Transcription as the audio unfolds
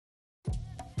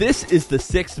This is the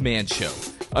Sixth Man Show,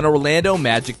 an Orlando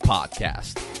Magic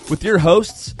podcast, with your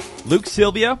hosts, Luke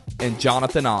Sylvia and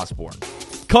Jonathan Osborne,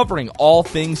 covering all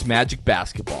things Magic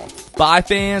basketball. By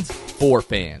fans, for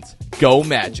fans. Go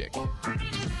Magic!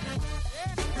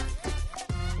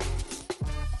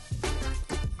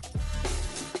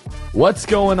 What's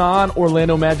going on,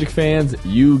 Orlando Magic fans?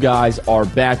 You guys are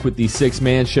back with the Sixth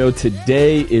Man Show.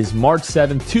 Today is March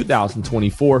 7th,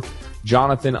 2024.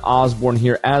 Jonathan Osborne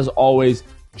here, as always,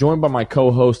 joined by my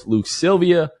co-host Luke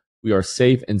Sylvia. We are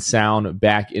safe and sound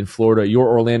back in Florida. Your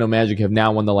Orlando Magic have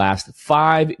now won the last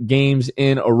 5 games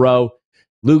in a row.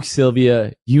 Luke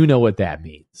Sylvia, you know what that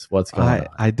means. What's going on?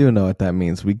 I do know what that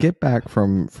means. We get back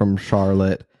from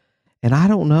Charlotte, and I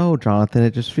don't know, Jonathan.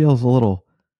 It just feels a little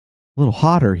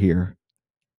hotter here,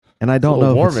 and I don't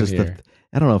know if it's just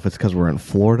I don't know if it's because we're in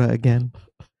Florida again,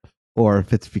 or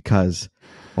if it's because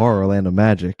our Orlando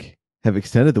Magic have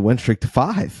extended the win streak to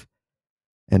 5.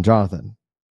 And Jonathan,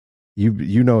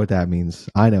 you know what that means.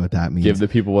 I know what that means. Give the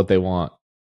people what they want.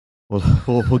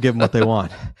 We'll give them what they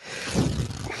want.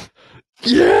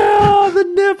 Yeah, the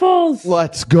nipples.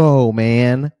 Let's go,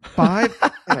 man.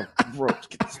 5. Oh, gross.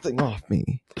 Get this thing off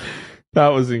me. That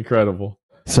was incredible.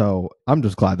 So I'm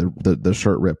just glad the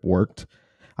shirt rip worked.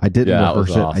 I didn't reverse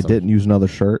it. Awesome. I didn't use another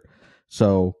shirt.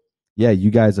 So yeah,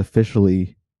 you guys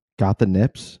officially got the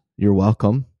nips. You're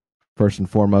welcome, first and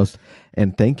foremost,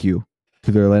 and thank you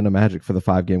to the Orlando Magic for the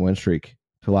 5-game win streak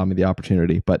to allow me the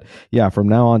opportunity. But yeah, from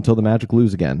now on until the Magic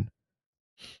lose again,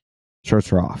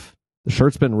 shirts are off. The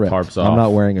shirt's been ripped. Tarps I'm off.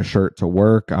 not wearing a shirt to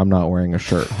work. I'm not wearing a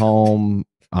shirt home.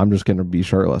 I'm just going to be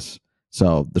shirtless.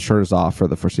 So the shirt is off for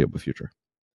the foreseeable future.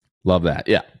 Love that.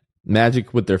 Yeah.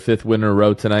 Magic with their 5th win in a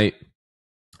row tonight.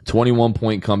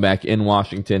 21-point comeback in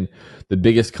Washington. The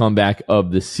biggest comeback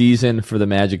of the season for the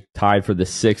Magic, tied for the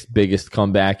 6th biggest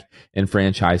comeback in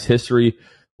franchise history.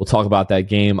 We'll talk about that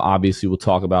game. Obviously, we'll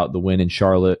talk about the win in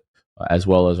Charlotte, as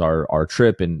well as our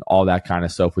trip and all that kind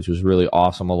of stuff, which was really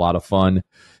awesome. A lot of fun.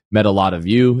 Met a lot of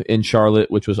you in Charlotte,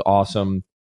 which was awesome.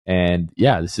 And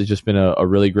yeah, this has just been a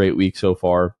really great week so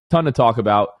far. Ton to talk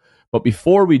about. But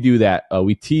before we do that,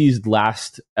 we teased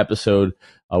last episode,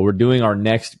 we're doing our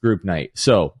next group night.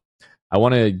 So I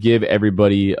want to give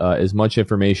everybody as much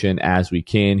information as we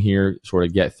can here, sort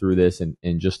of get through this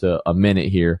in just a minute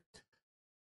here.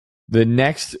 The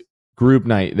next group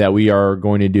night that we are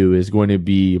going to do is going to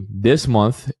be this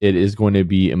month. It is going to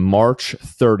be March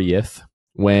 30th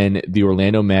when the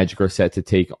Orlando Magic are set to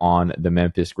take on the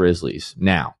Memphis Grizzlies.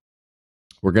 Now,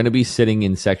 we're going to be sitting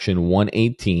in section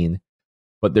 118.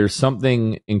 But there's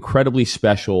something incredibly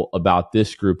special about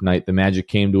this group night. The Magic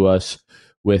came to us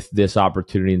with this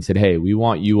opportunity and said, hey, we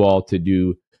want you all to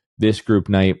do this group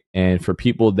night. And for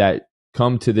people that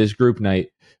come to this group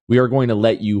night, we are going to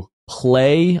let you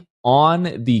play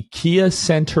on the Kia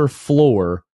Center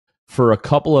floor for a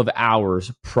couple of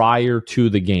hours prior to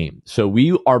the game. So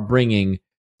we are bringing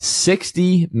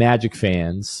 60 Magic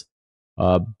fans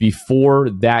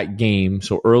before that game,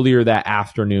 so earlier that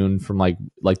afternoon, from like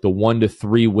the 1 to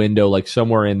 3 window, like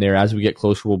somewhere in there. As we get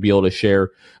closer, we'll be able to share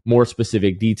more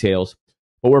specific details.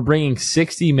 But we're bringing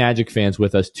 60 Magic fans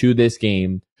with us to this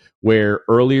game, where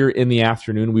earlier in the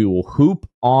afternoon we will hoop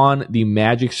on the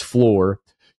Magic's floor.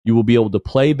 You will be able to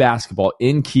play basketball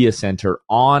in Kia Center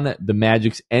on the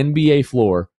Magic's NBA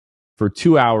floor for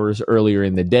 2 hours earlier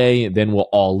in the day. Then we'll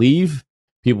all leave.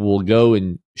 People will go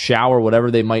and shower,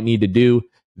 whatever they might need to do.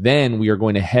 Then we are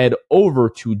going to head over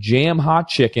to Jam Hot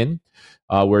Chicken,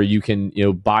 where you can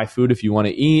buy food if you want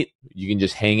to eat. You can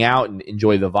just hang out and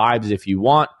enjoy the vibes if you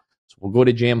want. So we'll go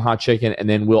to Jam Hot Chicken, and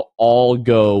then we'll all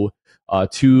go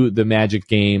to the Magic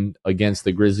game against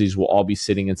the Grizzlies. We'll all be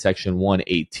sitting in section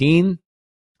 118.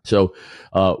 So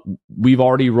we've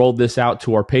already rolled this out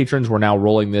to our patrons. We're now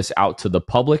rolling this out to the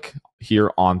public here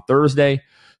on Thursday.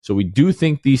 So we do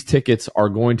think these tickets are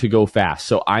going to go fast.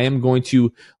 So I am going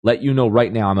to let you know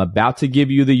right now. I'm about to give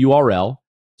you the URL.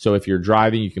 So if you're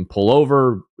driving, you can pull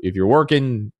over. If you're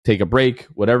working, take a break,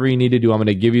 whatever you need to do. I'm going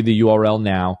to give you the URL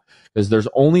now because there's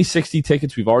only 60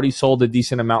 tickets. We've already sold a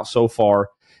decent amount so far.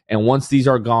 And once these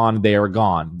are gone, they are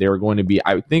gone. They're going to be,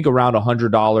 I think, around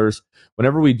 $100.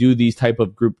 Whenever we do these type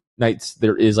of group nights,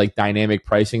 there is like dynamic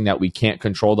pricing that we can't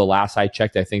control. The last I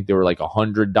checked, I think they were like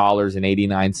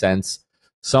 $100.89.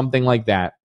 Something like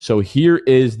that. So here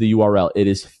is the URL. It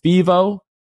is FEVO,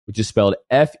 which is spelled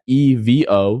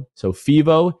FEVO. So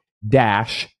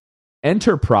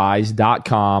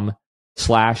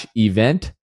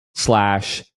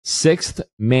FEVO-enterprise.com/event/sixth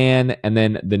man and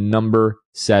then the number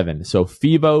 7. So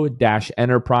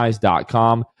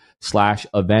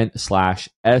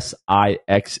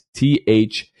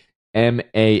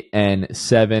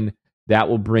FEVO-enterprise.com/event/SIXTHMAN7. That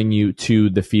will bring you to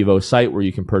the FIVO site where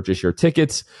you can purchase your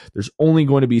tickets. There's only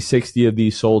going to be 60 of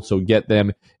these sold, so get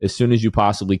them as soon as you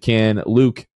possibly can.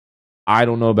 Luke, I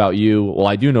don't know about you. Well,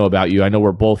 I do know about you. I know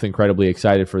we're both incredibly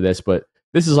excited for this, but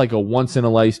this is like a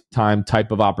once-in-a-lifetime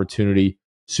type of opportunity.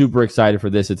 Super excited for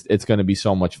this. It's going to be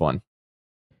so much fun.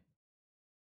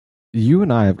 You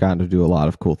and I have gotten to do a lot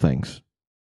of cool things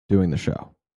doing the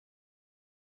show.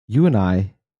 You and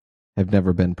I have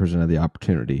never been presented the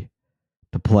opportunity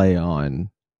to play on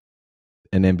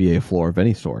an NBA floor of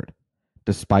any sort,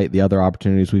 despite the other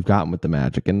opportunities we've gotten with the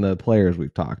Magic and the players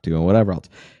we've talked to and whatever else.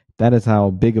 That is how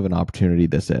big of an opportunity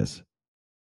this is.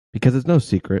 Because it's no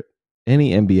secret,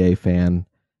 any NBA fan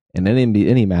and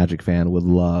any Magic fan would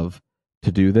love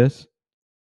to do this.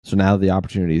 So now that the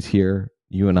opportunity is here,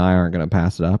 you and I aren't going to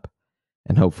pass it up.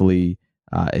 And hopefully,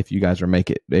 if you guys are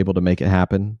able to make it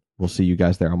happen, we'll see you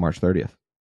guys there on March 30th.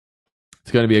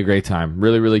 It's going to be a great time.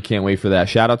 Really, really can't wait for that.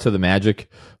 Shout out to the Magic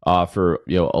for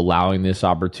allowing this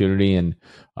opportunity. And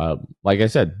like I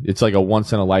said, it's like a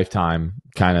once in a lifetime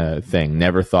kind of thing.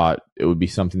 Never thought it would be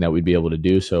something that we'd be able to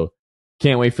do. So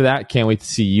can't wait for that. Can't wait to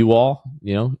see you all.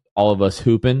 All of us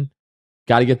hooping.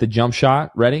 Got to get the jump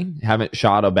shot ready. Haven't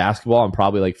shot a basketball in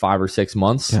probably like 5 or 6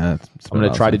 months. Yeah, I'm going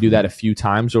to try to do that a few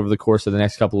times over the course of the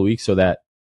next couple of weeks so that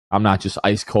I'm not just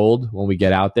ice cold when we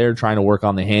get out there, trying to work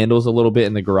on the handles a little bit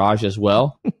in the garage as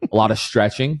well. A lot of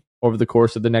stretching over the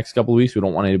course of the next couple of weeks. We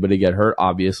don't want anybody to get hurt,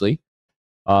 obviously.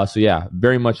 So yeah,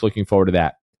 very much looking forward to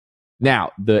that.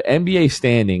 Now, the NBA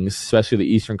standings, especially the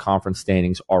Eastern Conference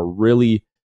standings, are really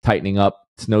tightening up.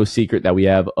 It's no secret that we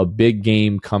have a big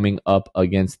game coming up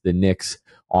against the Knicks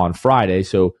on Friday.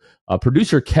 So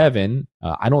producer Kevin,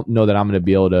 I don't know that I'm going to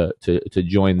be able to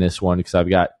join this one because I've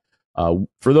got,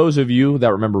 for those of you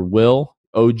that remember Will,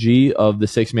 OG of the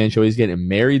Six Man Show, he's getting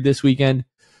married this weekend.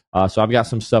 So I've got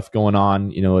some stuff going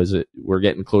on, as we're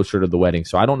getting closer to the wedding.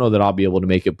 So I don't know that I'll be able to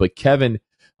make it, but Kevin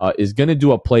is going to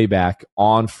do a playback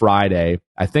on Friday,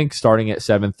 I think starting at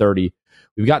 7:30.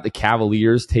 We've got the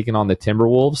Cavaliers taking on the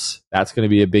Timberwolves. That's going to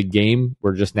be a big game.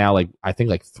 We're just now I think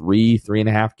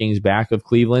 3.5 games back of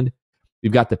Cleveland.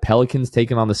 We've got the Pelicans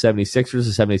taking on the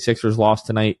 76ers. The 76ers lost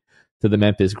tonight to the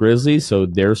Memphis Grizzlies, so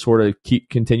they're sort of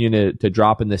continuing to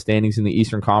drop in the standings in the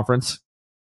Eastern Conference.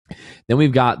 Then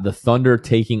we've got the Thunder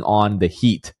taking on the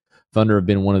Heat. Thunder have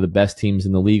been one of the best teams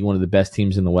in the league, one of the best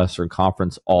teams in the Western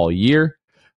Conference all year.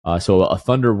 So a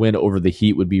Thunder win over the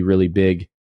Heat would be really big.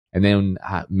 And then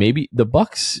maybe the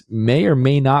Bucks may or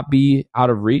may not be out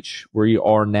of reach. We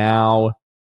are now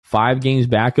 5 games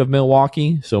back of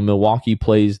Milwaukee. So Milwaukee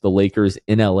plays the Lakers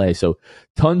in LA. So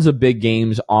tons of big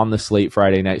games on the slate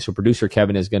Friday night. So producer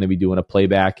Kevin is going to be doing a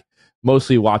playback,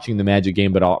 mostly watching the Magic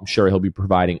game, but I'm sure he'll be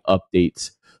providing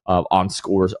updates on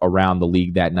scores around the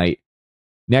league that night.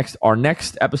 Our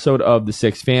next episode of the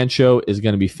Six Fan Show is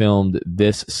going to be filmed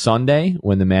this Sunday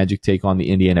when the Magic take on the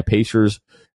Indiana Pacers.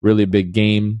 Really big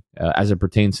game as it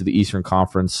pertains to the Eastern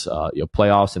Conference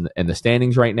playoffs and the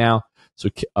standings right now. So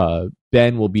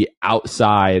Ben will be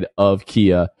outside of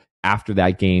Kia after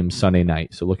that game Sunday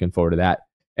night. So looking forward to that.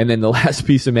 And then the last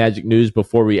piece of Magic news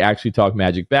before we actually talk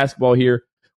Magic basketball here,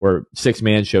 or Six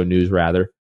Man Show news rather.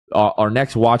 Our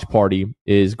next watch party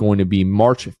is going to be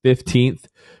March 15th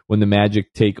when the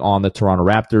Magic take on the Toronto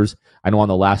Raptors. I know on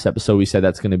the last episode we said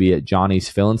that's going to be at Johnny's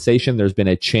Filling Station. There's been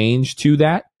a change to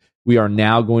that. We are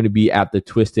now going to be at the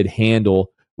Twisted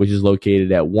Handle, which is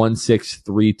located at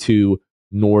 1632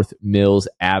 North Mills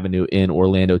Avenue in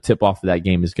Orlando. Tip-off for that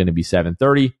game is going to be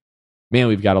 7:30. Man,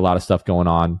 we've got a lot of stuff going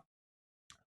on.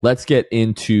 Let's get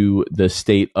into the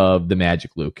state of the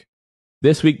Magic, Luke.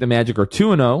 This week, the Magic are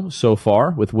 2-0 so far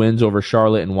with wins over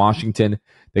Charlotte and Washington.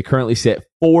 They currently sit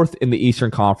 4th in the Eastern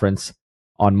Conference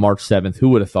on March 7th. Who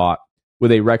would have thought?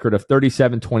 With a record of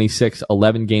 37-26,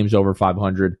 11 games over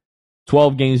 500.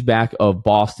 12 games back of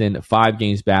Boston, 5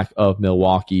 games back of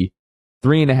Milwaukee,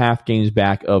 3.5 games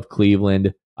back of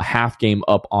Cleveland, a half game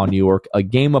up on New York, a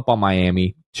game up on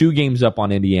Miami, 2 games up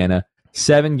on Indiana,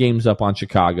 7 games up on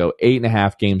Chicago,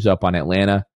 8.5 games up on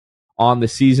Atlanta. On the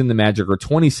season, the Magic are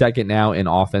 22nd now in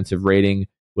offensive rating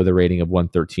with a rating of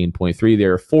 113.3. They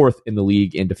are 4th in the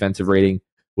league in defensive rating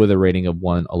with a rating of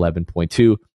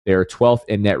 111.2. They are 12th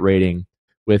in net rating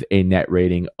with a net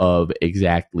rating of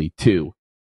exactly 2.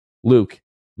 Luke,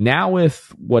 now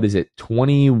with,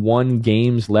 21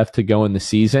 games left to go in the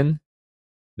season,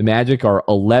 the Magic are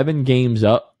 11 games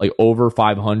up, over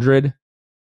 500.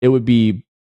 It would be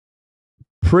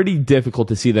pretty difficult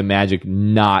to see the Magic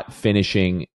not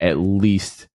finishing at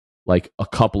least a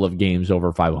couple of games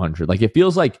over 500. It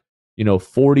feels like,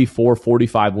 44,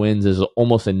 45 wins is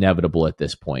almost inevitable at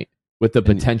this point with the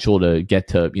potential to get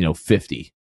to,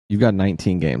 50. You've got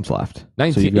 19 games left.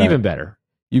 19, even better.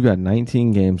 You've got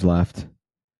 19 games left,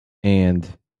 and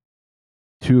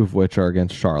 2 of which are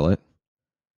against Charlotte,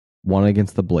 1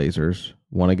 against the Blazers,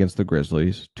 1 against the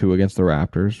Grizzlies, 2 against the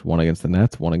Raptors, 1 against the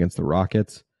Nets, 1 against the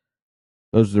Rockets.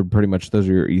 Those are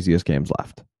your easiest games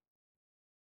left.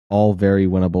 All very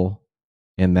winnable,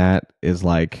 and that is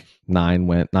like 9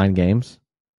 games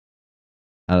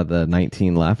out of the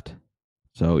 19 left.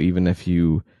 So even if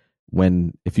you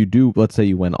do, let's say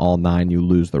you win all 9, you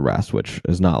lose the rest, which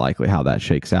is not likely how that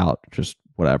shakes out, just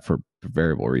whatever for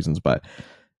variable reasons, but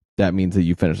that means that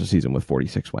you finish the season with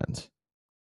 46 wins.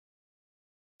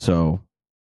 So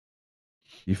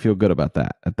you feel good about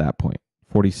that at that point.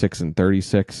 46 and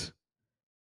 36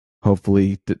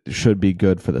 hopefully should be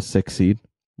good for the 6th seed.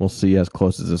 We'll see as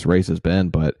close as this race has been,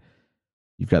 but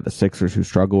you've got the Sixers who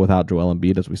struggle without Joel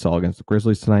Embiid, as we saw against the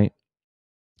Grizzlies tonight.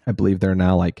 I believe they're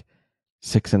now like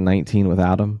 6 and 19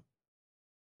 without him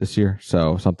this year,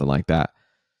 so something like that.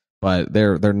 But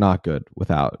they're not good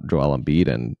without Joel Embiid,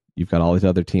 and you've got all these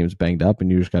other teams banged up, and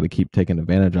you just got to keep taking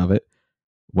advantage of it,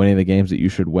 winning the games that you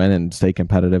should win, and stay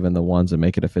competitive in the ones and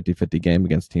make it a 50-50 game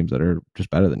against teams that are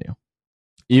just better than you.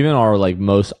 Even our like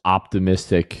most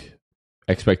optimistic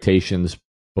expectations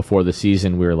before the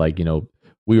season, we were like,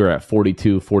 we were at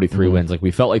 42, 43 wins. Like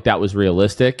we felt like that was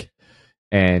realistic.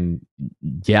 And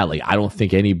yeah, like I don't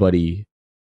think anybody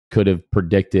could have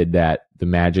predicted that the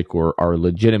Magic are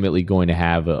legitimately going to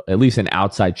have at least an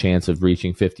outside chance of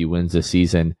reaching 50 wins this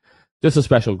season. Just a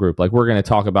special group. Like we're going to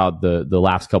talk about the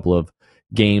last couple of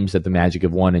games that the Magic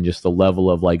have won and just the level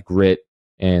of like grit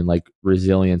and like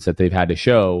resilience that they've had to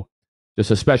show.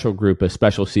 Just a special group, a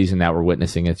special season that we're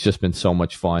witnessing. It's just been so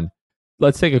much fun.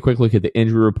 Let's take a quick look at the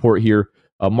injury report here.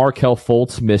 Markelle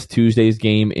Fultz missed Tuesday's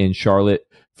game in Charlotte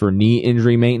for knee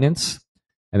injury maintenance.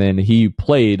 And then he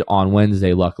played on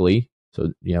Wednesday, luckily.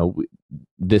 So,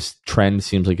 this trend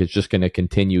seems like it's just going to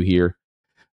continue here.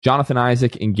 Jonathan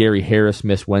Isaac and Gary Harris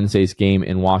missed Wednesday's game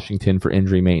in Washington for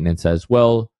injury maintenance as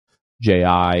well.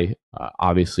 J.I.,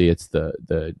 obviously it's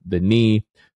the knee.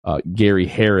 Gary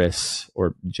Harris,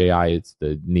 or J.I., it's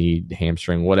the knee,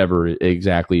 hamstring, whatever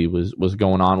exactly was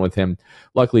going on with him.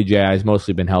 Luckily, J.I. has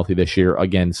mostly been healthy this year.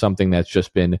 Again, something that's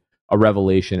just been a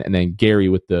revelation. And then Gary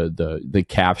with the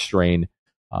calf strain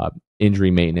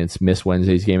injury maintenance missed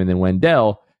Wednesday's game. And then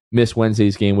Wendell missed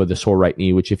Wednesday's game with a sore right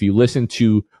knee, which if you listen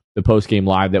to the post-game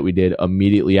live that we did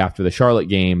immediately after the Charlotte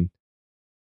game,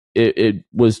 it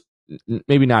was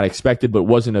maybe not expected, but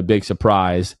wasn't a big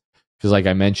surprise. Because like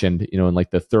I mentioned, in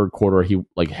like the third quarter, he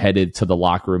like headed to the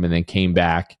locker room and then came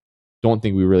back. Don't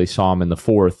think we really saw him in the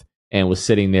fourth and was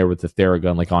sitting there with the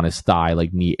Theragun like on his thigh,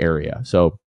 like knee area.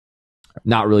 So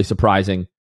not really surprising.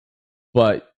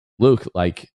 But Luke,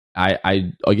 like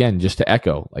I again, just to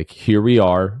echo, like here we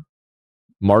are,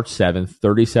 March 7th,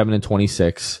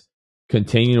 37-26,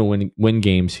 continue to win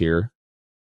games here.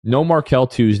 No Markelle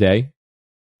Tuesday.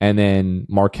 And then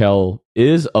Markelle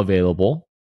is available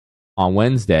on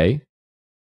Wednesday.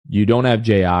 You don't have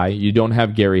J.I. You don't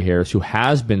have Gary Harris, who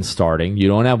has been starting. You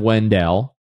don't have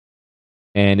Wendell.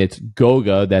 And it's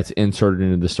Goga that's inserted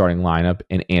into the starting lineup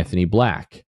and Anthony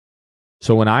Black.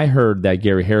 So when I heard that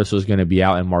Gary Harris was going to be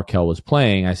out and Markelle was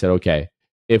playing, I said, okay,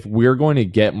 if we're going to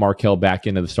get Markelle back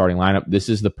into the starting lineup, this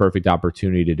is the perfect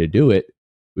opportunity to do it.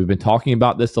 We've been talking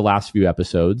about this the last few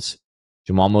episodes.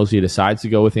 Jamal Mosley decides to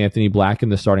go with Anthony Black in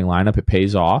the starting lineup. It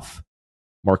pays off.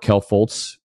 Markelle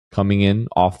Fultz coming in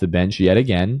off the bench yet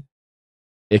again.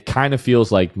 It kind of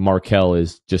feels like Markelle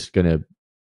is just going to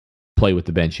play with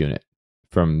the bench unit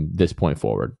from this point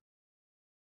forward.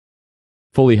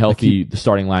 Fully healthy, the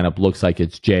starting lineup looks like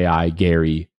it's J.I.,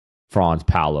 Gary, Franz,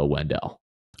 Paolo, Wendell.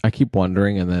 I keep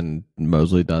wondering, and then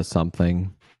Mosley does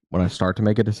something when I start to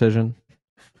make a decision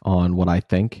on what I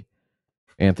think.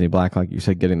 Anthony Black, like you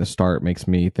said, getting the start makes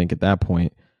me think at that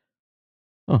point,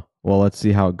 well, let's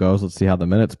see how it goes. Let's see how the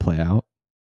minutes play out.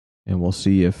 And we'll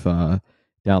see if down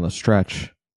the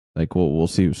stretch, like we'll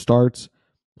see who starts,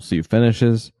 we'll see who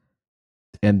finishes.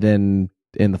 And then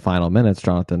in the final minutes,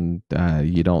 Jonathan,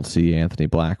 you don't see Anthony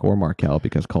Black or Markelle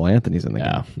because Cole Anthony's in the game.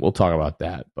 Yeah, we'll talk about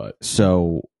that. But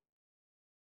so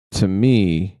to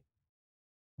me,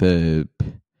 the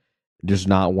just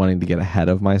not wanting to get ahead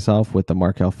of myself with the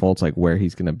Markelle Fultz, like where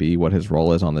he's going to be, what his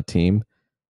role is on the team.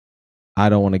 I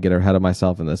don't want to get ahead of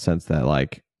myself in the sense that,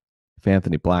 like, if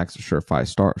Anthony Black's a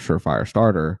surefire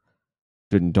starter,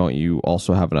 don't you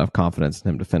also have enough confidence in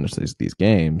him to finish these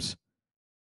games?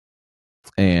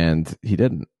 And he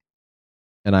didn't.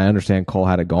 And I understand Cole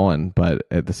had it going, but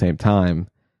at the same time,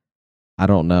 I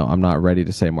don't know. I'm not ready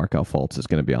to say Markelle Fultz is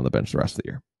going to be on the bench the rest of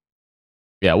the year.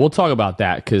 Yeah, we'll talk about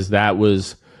that because that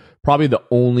was probably the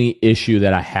only issue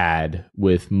that I had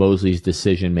with Mosley's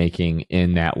decision making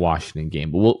in that Washington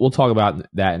game. But we'll talk about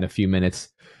that in a few minutes.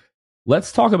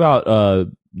 Let's talk about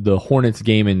the Hornets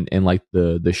game and like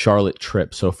the Charlotte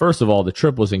trip. So first of all, the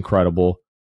trip was incredible.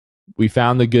 We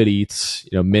found the good eats,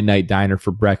 midnight diner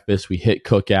for breakfast. We hit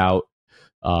Cookout.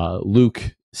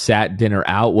 Luke sat dinner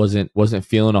out, wasn't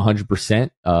feeling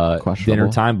 100%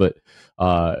 dinner time, but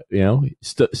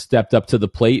stepped up to the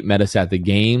plate, met us at the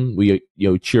game. We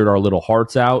cheered our little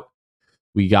hearts out.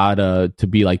 We got to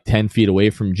be like 10 feet away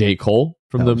from J. Cole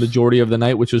from the majority of the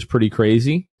night, which was pretty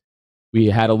crazy. We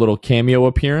had a little cameo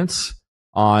appearance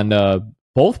on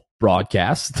both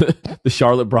broadcasts, the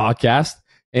Charlotte broadcast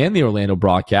and the Orlando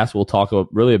broadcast. We'll talk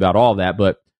really about all of that,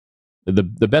 but the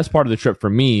best part of the trip for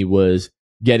me was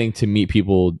getting to meet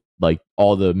people like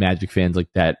all the Magic fans like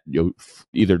that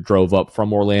either drove up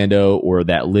from Orlando or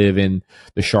that live in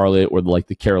the Charlotte or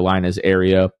the Carolinas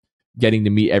area, getting to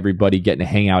meet everybody, getting to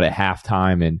hang out at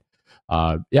halftime, and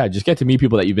just get to meet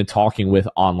people that you've been talking with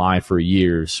online for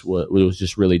years. It was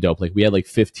just really dope. Like we had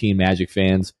 15 Magic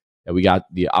fans that we got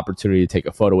the opportunity to take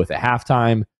a photo with at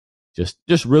halftime.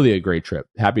 Just really a great trip.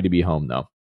 Happy to be home though.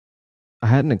 I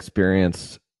hadn't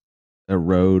experienced a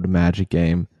road Magic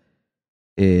game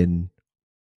in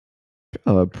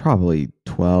probably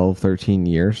 12, 13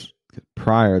 years.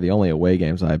 Prior, the only away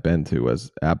games I've been to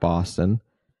was at Boston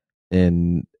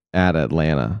and at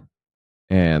Atlanta.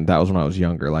 And that was when I was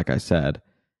younger, like I said.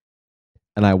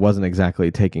 And I wasn't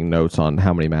exactly taking notes on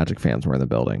how many Magic fans were in the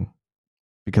building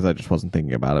because I just wasn't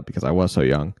thinking about it because I was so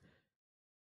young.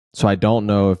 So I don't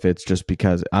know if it's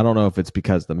because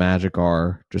the Magic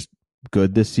are just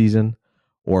good this season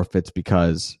or if it's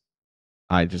because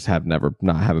I just haven't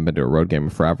been to a road game in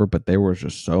forever, but there was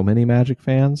just so many Magic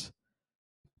fans.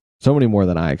 So many more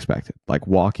than I expected. Like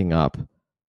walking up,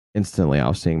 instantly I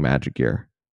was seeing Magic gear.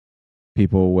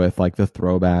 People with the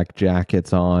throwback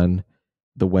jackets on,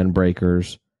 the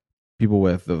windbreakers. People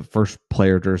with the first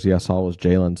player jersey I saw was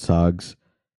Jalen Suggs.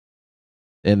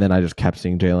 And then I just kept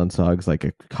seeing Jalen Suggs, a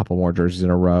couple more jerseys in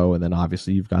a row. And then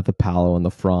obviously you've got the Paolo and the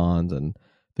Franz and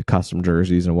the custom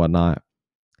jerseys and whatnot.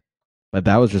 But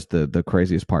that was just the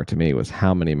craziest part to me was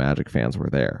how many Magic fans were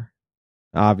there.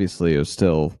 Obviously, it was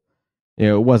still,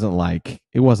 it wasn't like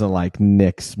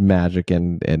Knicks Magic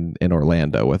in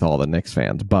Orlando with all the Knicks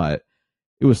fans, but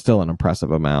it was still an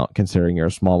impressive amount considering you're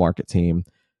a small market team,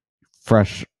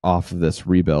 fresh off of this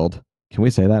rebuild. Can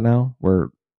we say that now?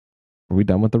 Are we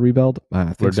done with the rebuild? I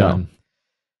think we're done.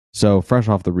 So fresh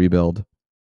off the rebuild,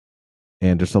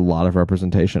 and just a lot of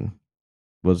representation.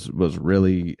 Was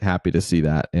really happy to see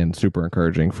that and super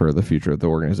encouraging for the future of the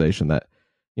organization that,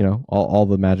 all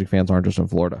the Magic fans aren't just in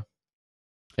Florida.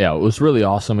 Yeah, it was really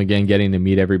awesome, again, getting to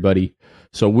meet everybody.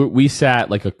 So we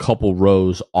sat a couple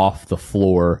rows off the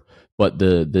floor, but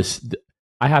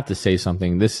I have to say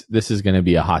something. This is going to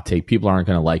be a hot take. People aren't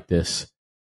going to like this.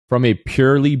 From a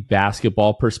purely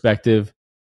basketball perspective,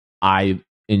 I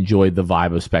enjoyed the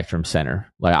vibe of Spectrum Center.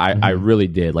 I really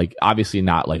did. Obviously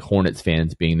not Hornets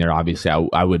fans being there. Obviously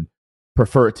I would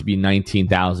prefer it to be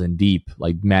 19,000 deep,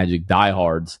 Magic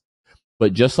diehards.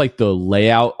 But just the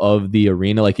layout of the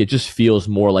arena, it just feels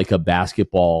more like a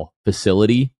basketball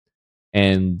facility.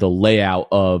 And the layout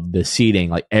of the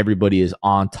seating, everybody is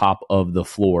on top of the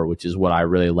floor, which is what I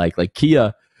really like.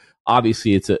 Kia,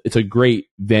 obviously it's a great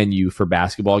venue for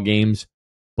basketball games.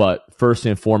 But first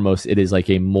and foremost, it is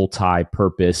a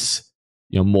multi-purpose,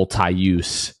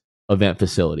 multi-use event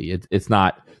facility. It's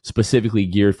not specifically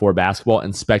geared for basketball,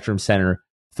 and Spectrum Center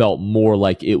felt more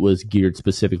like it was geared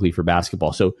specifically for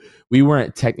basketball. So we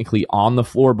weren't technically on the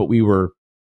floor, but we were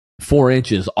 4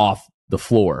 inches off the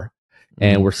floor.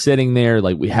 And we're sitting there,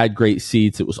 we had great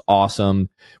seats. It was awesome.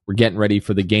 We're getting ready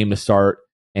for the game to start,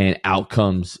 and out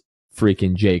comes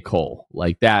freaking J. Cole.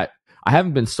 That, I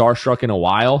haven't been starstruck in a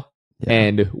while. Yeah.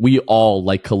 And we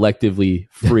all collectively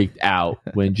freaked out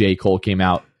when J. Cole came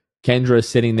out. Kendra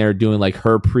sitting there doing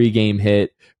her pregame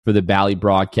hit for the Bally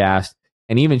broadcast.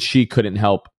 And even she couldn't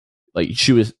help.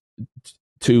 She was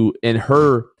in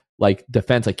her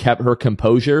defense, kept her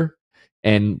composure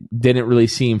and didn't really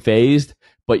seem phased.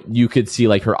 But you could see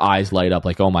her eyes light up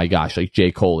oh my gosh,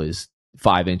 J. Cole is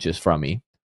 5 inches from me.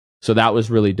 So that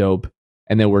was really dope.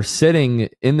 And then we're sitting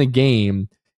in the game,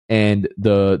 and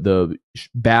the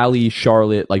Bally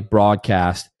Charlotte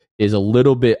broadcast is a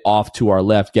little bit off to our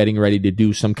left, getting ready to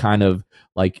do some kind of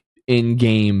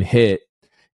in-game hit.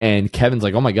 And Kevin's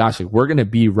oh my gosh, we're gonna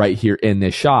be right here in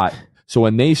this shot. So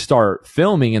when they start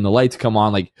filming and the lights come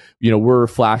on, we're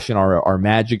flashing our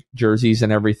Magic jerseys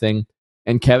and everything.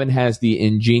 And Kevin has the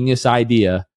ingenious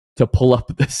idea to pull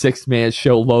up the 6 Man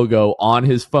Show logo on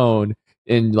his phone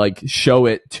and like show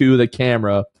it to the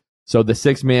camera. So the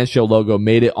 6-Man Show logo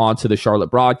made it onto the Charlotte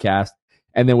broadcast.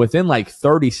 And then within like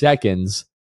 30 seconds,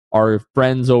 our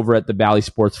friends over at the Bally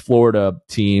Sports Florida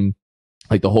team,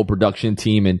 like the whole production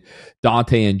team, and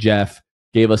Dante and Jeff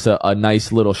gave us a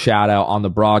nice little shout out on the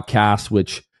broadcast,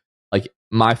 which like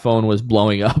my phone was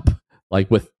blowing up like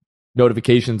with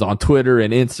notifications on Twitter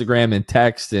and Instagram and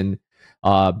text, and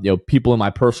people in my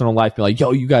personal life be like,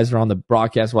 yo, you guys are on the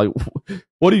broadcast. We're like,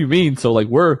 what do you mean? So like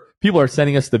people are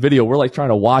sending us the video. We're like trying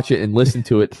to watch it and listen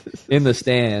to it in the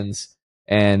stands.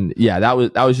 And yeah, that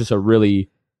was just a really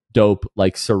dope,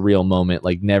 like surreal moment.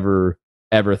 Like never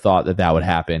ever thought that would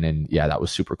happen. And yeah, that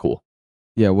was super cool.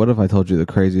 Yeah. What if I told you the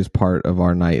craziest part of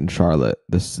our night in Charlotte?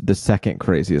 The second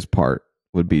craziest part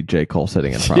would be J. Cole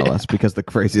sitting in front of us, because the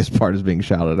craziest part is being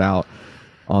shouted out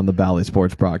on the Bally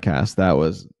Sports broadcast. That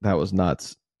was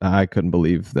nuts. I couldn't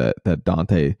believe that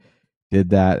Dante did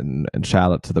that, and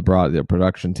shout out to the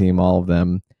production team, all of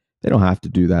them. They don't have to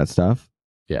do that stuff.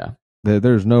 Yeah.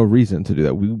 There's no reason to do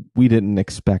that. We didn't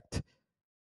expect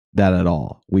that at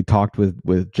all. We talked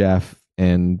with Jeff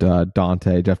and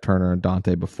Jeff Turner and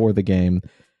Dante before the game,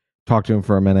 talked to him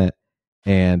for a minute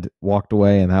and walked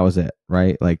away, and that was it,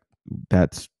 right? Like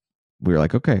we were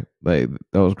like, okay, like,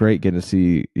 that was great getting to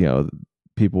see,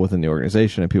 people within the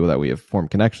organization and people that we have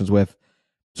formed connections with.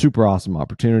 Super awesome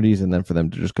opportunities. And then for them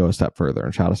to just go a step further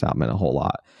and shout us out meant a whole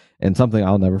lot. And something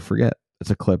I'll never forget. It's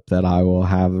a clip that I will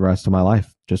have the rest of my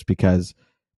life, just because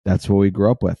that's what we grew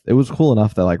up with. It was cool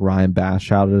enough that like Ryan Bass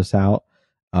shouted us out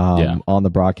on the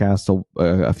broadcast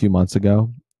a few months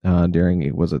ago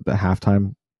during, was it the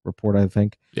halftime report, I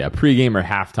think? Yeah, pregame or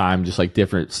halftime, just like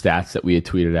different stats that we had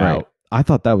tweeted out. I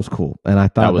thought that was cool, and I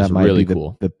thought that might really be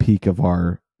cool. The peak of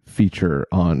our feature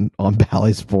on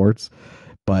Bally Sports.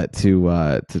 But to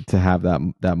have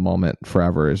that moment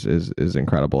forever is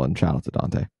incredible, and shout out to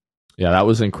Dante. Yeah, that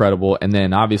was incredible. And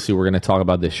then obviously we're going to talk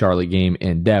about the Charlotte game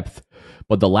in depth,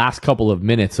 but the last couple of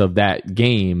minutes of that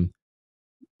game,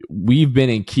 we've been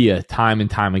in Kia time and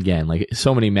time again. Like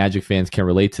so many Magic fans can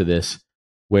relate to this,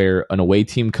 where an away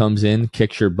team comes in,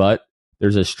 kicks your butt.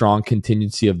 There's a strong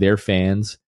contingency of their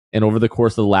fans. And over the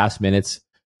course of the last minutes,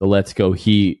 the Let's Go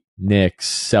Heat, Knicks,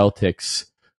 Celtics,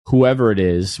 whoever it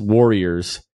is,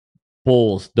 Warriors,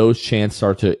 Bulls, those chants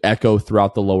start to echo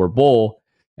throughout the lower bowl.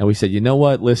 And we said, you know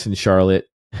what? Listen, Charlotte,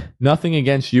 nothing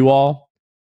against you all,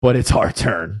 but it's our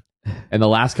turn. And the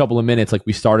last couple of minutes, like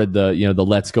we started the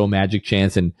Let's Go Magic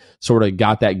chants and sort of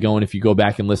got that going. If you go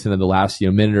back and listen to the last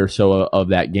minute or so of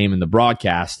that game in the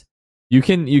broadcast, you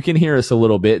can hear us a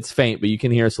little bit. It's faint, but you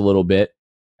can hear us a little bit.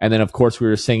 And then, of course, we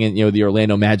were singing, the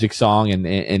Orlando Magic song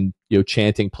and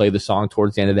chanting, play the song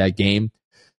towards the end of that game.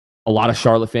 A lot of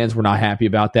Charlotte fans were not happy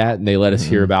about that, and they let us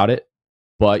hear about it.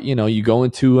 But, you go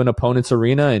into an opponent's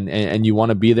arena and you want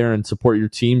to be there and support your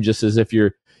team just as if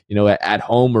you're, at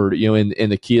home or, in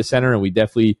the Kia Center. And we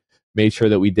definitely made sure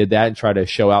that we did that and try to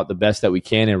show out the best that we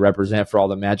can and represent for all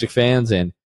the Magic fans. And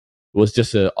it was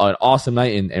just an awesome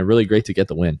night and really great to get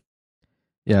the win.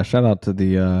 Yeah, shout out to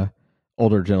the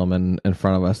older gentleman in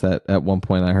front of us that at one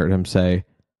point I heard him say,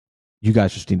 you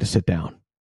guys just need to sit down.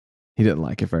 He didn't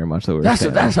like it very much.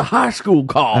 That's a high school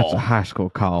call. That's a high school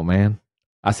call, man.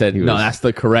 I said, no, that's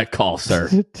the correct call, sir.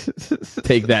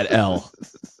 Take that L.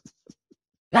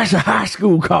 That's a high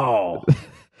school call.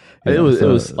 Yeah, it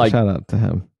was like, shout out to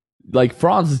him. Like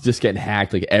Franz is just getting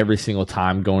hacked like every single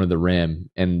time going to the rim,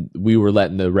 and we were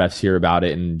letting the refs hear about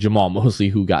it. And Jamal Mosley,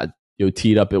 who got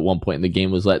teed up at one point in the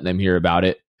game, was letting them hear about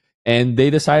it. And they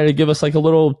decided to give us like a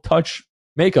little touch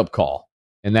makeup call.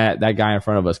 And that guy in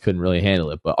front of us couldn't really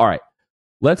handle it. But all right,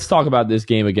 let's talk about this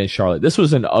game against Charlotte. This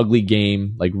was an ugly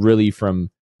game, like really from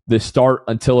the start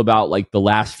until about like the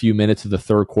last few minutes of the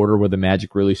third quarter where the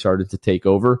Magic really started to take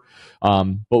over.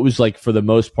 But it was like for the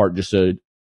most part just a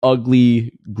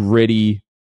ugly, gritty,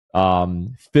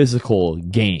 physical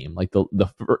game. Like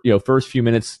the first few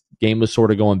minutes, game was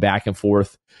sort of going back and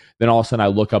forth. Then all of a sudden I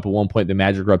look up at one point, the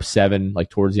Magic were up 7, like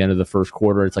towards the end of the first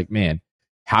quarter. It's like, man,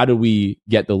 how do we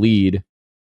get the lead?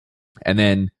 And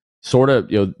then sort of,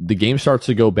 the game starts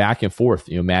to go back and forth.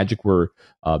 Magic were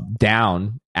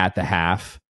down at the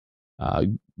half.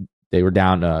 They were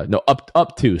down,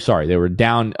 up 2. Sorry, they were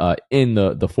down in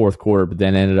the fourth quarter, but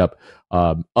then ended up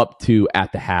 2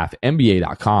 at the half.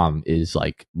 NBA.com is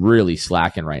like really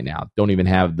slacking right now. Don't even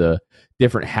have the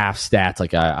different half stats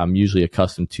like I'm usually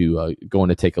accustomed to going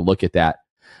to take a look at that.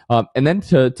 And then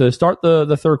to start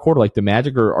the third quarter, like the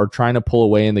Magic are trying to pull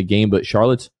away in the game, but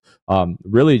Charlotte's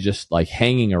really just like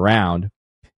hanging around.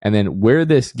 And then where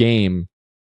this game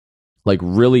like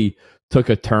really took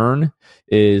a turn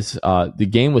is the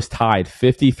game was tied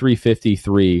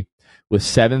 53-53 with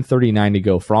 7:39 to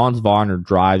go. Franz Wagner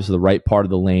drives the right part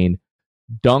of the lane,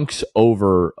 dunks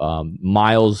over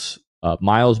Miles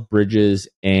Bridges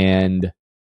and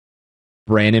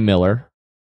Brandon Miller.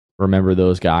 Remember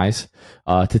those guys,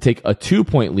 to take a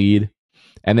 2-point lead.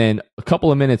 And then a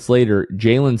couple of minutes later,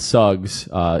 Jalen Suggs,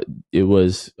 it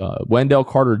was Wendell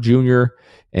Carter Jr.,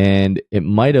 and it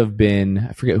might have been,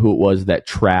 I forget who it was that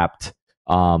trapped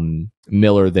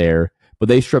Miller there, but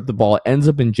they stripped the ball. It ends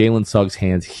up in Jalen Suggs'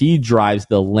 hands. He drives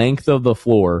the length of the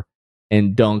floor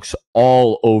and dunks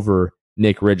all over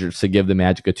Nick Richards to give the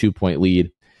Magic a 2-point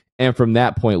lead. And from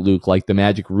that point, Luke, like the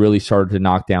Magic really started to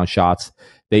knock down shots.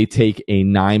 They take a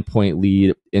 9-point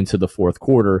lead into the fourth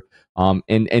quarter,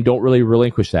 and don't really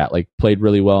relinquish that. Like played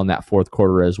really well in that fourth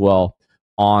quarter as well,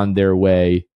 on their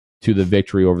way to the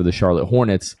victory over the Charlotte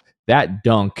Hornets. That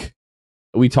dunk,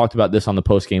 we talked about this on the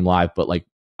post-game live, but like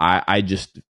I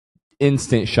just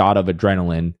instant shot of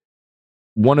adrenaline.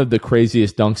 One of the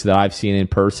craziest dunks that I've seen in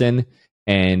person,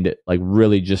 and like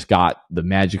really just got the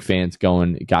Magic fans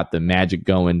going, got the Magic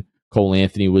going. Cole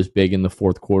Anthony was big in the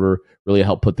fourth quarter, really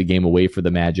helped put the game away for the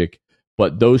Magic.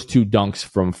 But those two dunks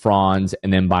from Franz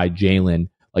and then by Jalen,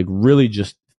 like really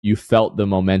just, you felt the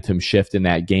momentum shift in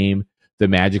that game. The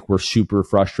Magic were super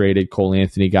frustrated. Cole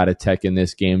Anthony got a tech in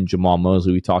this game. Jamal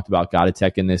Mosley, we talked about, got a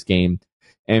tech in this game.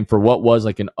 And for what was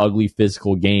like an ugly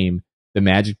physical game, the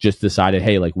Magic just decided,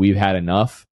 hey, like we've had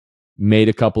enough. Made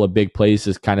a couple of big plays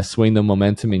to kind of swing the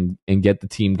momentum and get the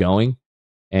team going.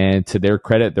 And to their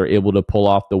credit, they're able to pull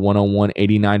off the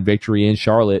 101-89 victory in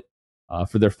Charlotte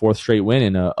for their fourth straight win,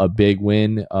 and a big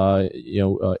win on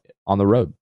the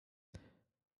road.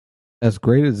 As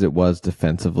great as it was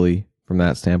defensively, from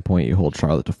that standpoint, you hold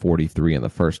Charlotte to 43 in the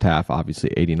first half,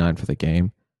 obviously 89 for the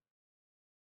game.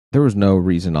 There was no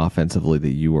reason offensively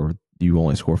that you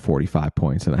only score 45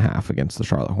 points in a half against the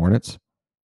Charlotte Hornets.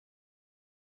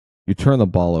 You turn the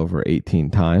ball over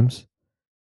 18 times,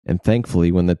 and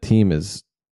thankfully, when the team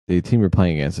you're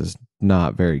playing against is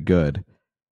not very good,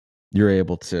 you're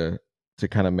able to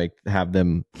kind of have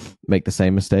them make the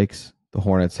same mistakes. The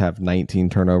Hornets have 19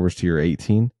 turnovers to your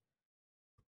 18,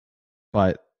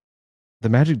 but the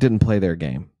Magic didn't play their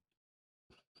game,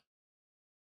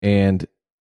 and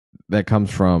that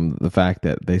comes from the fact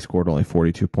that they scored only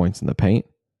 42 points in the paint.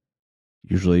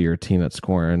 Usually you're a team that's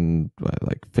scoring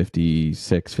like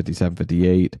 56, 57,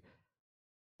 58,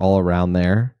 all around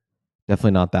there.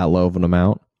 Definitely not that low of an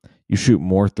amount. You shoot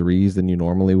more threes than you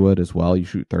normally would as well. You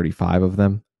shoot 35 of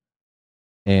them.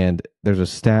 And there's a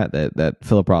stat that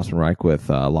Philip Rossman-Reich with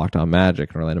Locked On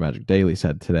Magic and Orlando Magic Daily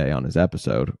said today on his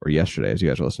episode, or yesterday as you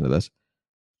guys are listening to this.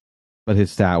 But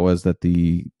his stat was that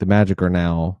the Magic are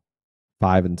now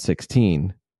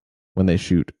 5-16 when they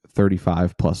shoot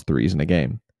 35 plus threes in a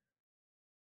game.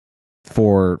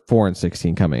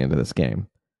 4-16 coming into this game.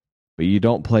 But you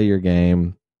don't play your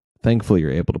game. Thankfully, you're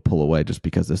able to pull away just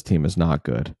because this team is not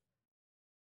good.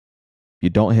 You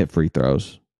don't hit free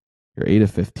throws. You're 8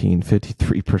 of 15,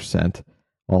 53%.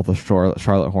 All the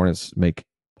Charlotte Hornets make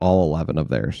all 11 of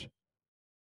theirs.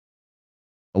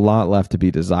 A lot left to be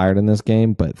desired in this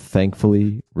game, but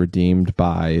thankfully redeemed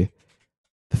by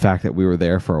the fact that we were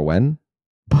there for a win,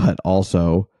 but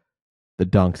also the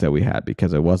dunks that we had,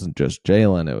 because it wasn't just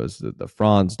Jalen, it was the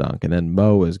Franz dunk, and then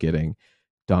Mo was getting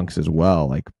dunks as well.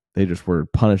 Like they just were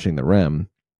punishing the rim.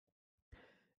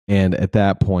 And at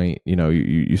that point,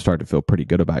 you start to feel pretty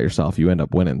good about yourself. You end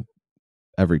up winning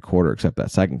every quarter except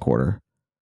that second quarter.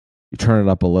 You turn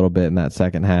it up a little bit in that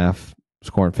second half,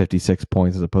 scoring 56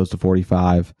 points as opposed to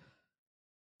 45.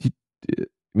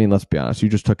 Let's be honest, you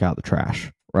just took out the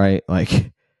trash, right?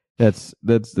 Like that's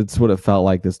what it felt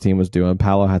like this team was doing.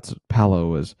 Paolo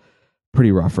was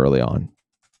pretty rough early on.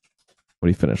 What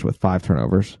he finished with 5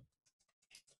 turnovers.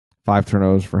 5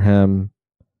 turnovers for him,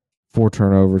 4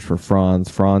 turnovers for Franz.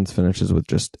 Franz finishes with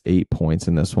just 8 points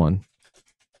in this one.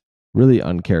 Really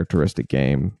uncharacteristic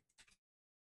game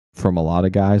from a lot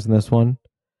of guys in this one.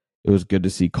 It was good to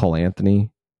see Cole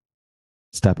Anthony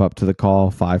step up to the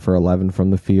call, 5 for 11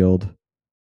 from the field,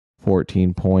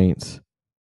 14 points.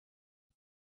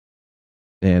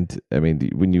 And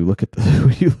when you look at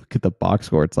the box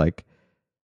score, it's like,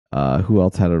 who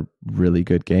else had a really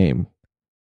good game?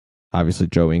 Obviously,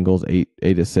 Joe Ingles, 8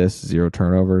 assists, 0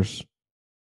 turnovers.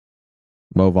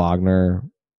 Mo Wagner,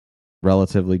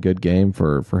 relatively good game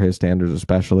for his standards,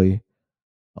 especially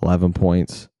 11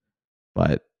 points.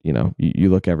 But you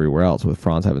look everywhere else with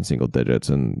Franz having single digits,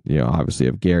 and obviously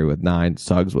you have Gary with 9,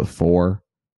 Suggs with 4.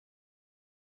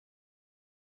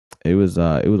 It was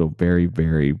a very,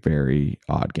 very, very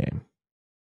odd game.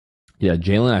 Yeah,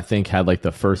 Jalen, I think, had like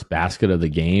the first basket of the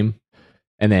game,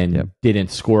 and then didn't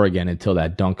score again until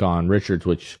that dunk on Richards,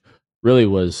 which really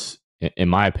was, in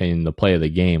my opinion, the play of the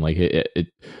game. Like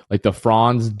like the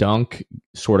Franz dunk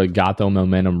sort of got the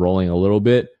momentum rolling a little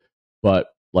bit, but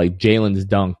like Jalen's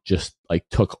dunk just like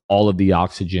took all of the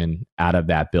oxygen out of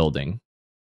that building.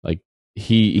 Like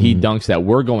he dunks that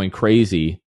we're going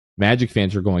crazy. Magic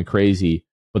fans are going crazy,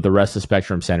 but the rest of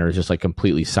Spectrum Center is just like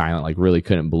completely silent. Like really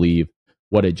couldn't believe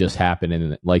what had just happened.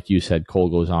 And like you said, Cole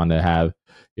goes on to have,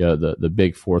 you know, the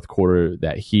big fourth quarter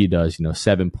that he does, you know,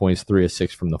 7 points, 3 of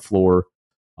 6 from the floor,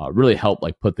 really helped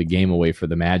like put the game away for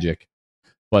the Magic.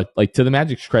 But like to the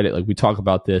Magic's credit, like we talk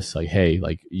about this, like, hey,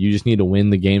 like you just need to win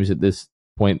the games at this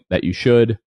point that you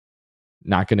should.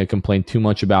 Not going to complain too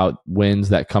much about wins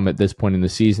that come at this point in the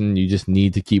season. You just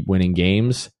need to keep winning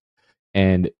games.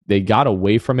 And they got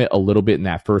away from it a little bit in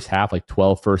that first half, like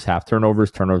 12 first half turnovers.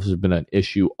 Turnovers have been an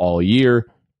issue all year,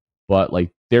 but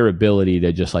like their ability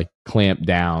to just like clamp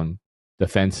down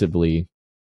defensively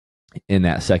in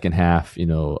that second half, you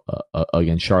know,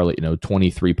 against Charlotte, you know,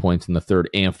 23 points in the third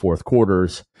and fourth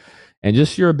quarters. And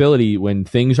just your ability when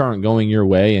things aren't going your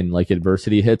way and like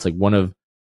adversity hits, like one of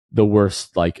the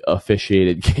worst like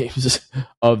officiated games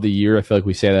of the year. I feel like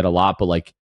we say that a lot, but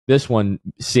like this one,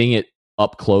 seeing it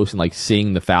up close and like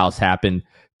seeing the fouls happen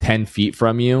 10 feet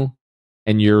from you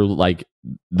and you're like,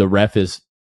 the ref is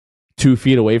 2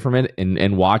 feet away from it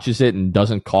and watches it and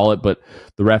doesn't call it, but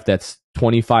the ref that's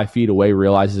 25 feet away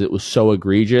realizes it was so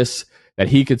egregious that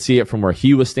he could see it from where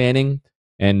he was standing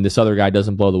and this other guy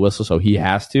doesn't blow the whistle, so he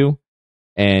has to.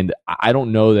 And I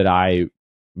don't know that I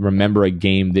remember a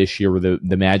game this year where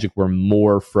the Magic were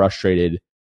more frustrated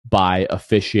by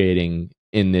officiating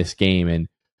in this game. And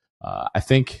I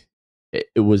think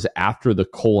it was after the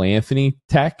Cole Anthony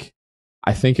tech,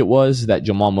 I think it was, that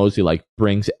Jamal Mosley like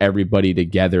brings everybody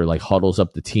together, like huddles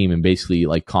up the team and basically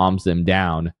like calms them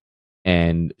down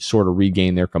and sort of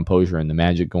regain their composure, and the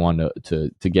Magic go on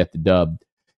to get the dub.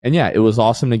 And yeah, it was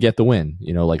awesome to get the win.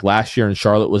 You know, like last year in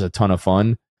Charlotte was a ton of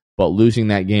fun, but losing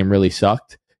that game really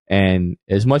sucked. And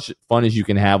as much fun as you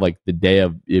can have, like the day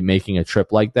of making a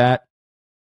trip like that,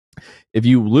 if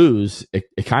you lose,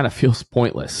 it kind of feels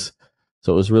pointless.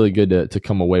 So it was really good to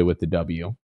come away with the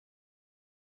W.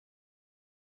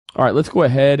 All right, let's go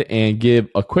ahead and give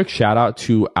a quick shout out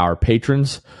to our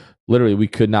patrons. Literally, we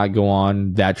could not go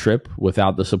on that trip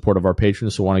without the support of our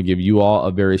patrons. So I want to give you all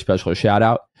a very special shout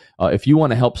out. If you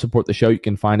want to help support the show, you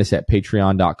can find us at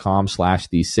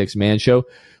patreon.com/the6man show.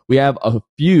 We have a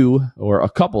few, or a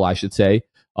couple, I should say,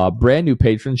 brand new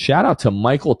patrons. Shout out to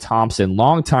Michael Thompson,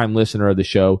 longtime listener of the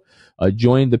show,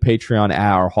 joined the Patreon at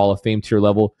our Hall of Fame tier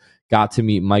level. Got to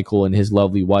meet Michael and his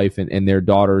lovely wife and their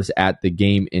daughters at the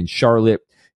game in Charlotte.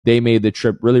 They made the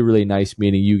trip really, really nice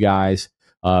meeting you guys.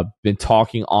 Been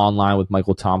talking online with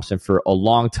Michael Thompson for a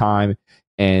long time.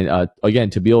 And again,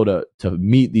 to be able to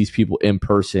meet these people in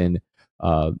person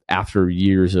after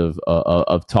years of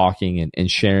talking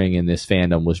and sharing in this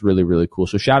fandom was really, really cool.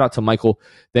 So shout out to Michael.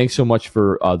 Thanks so much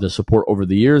for the support over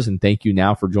the years. And thank you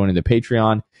now for joining the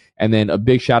Patreon. And then a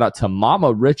big shout out to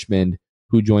Mama Richmond,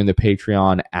 who joined the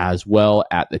Patreon as well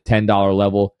at the $10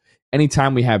 level.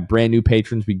 Anytime we have brand new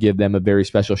patrons, we give them a very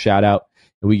special shout out.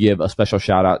 And we give a special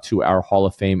shout out to our Hall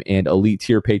of Fame and Elite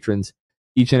tier patrons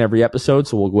each and every episode.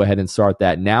 So we'll go ahead and start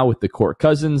that now with the Court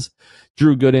Cousins: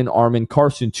 Drew Gooden, Armin,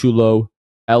 Carson Tulo,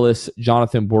 Ellis,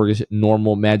 Jonathan Borges,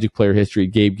 Normal, Magic Player History,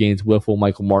 Gabe Gaines, Wiffle,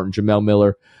 Michael Martin, Jamel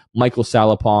Miller, Michael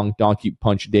Salapong, Donkey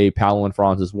Punch Day, Paolo and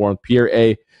Francis Warren, Pierre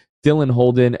A., Dylan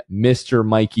Holden, Mr.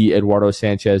 Mikey, Eduardo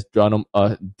Sanchez,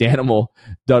 Danimal,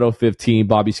 Dutto 15,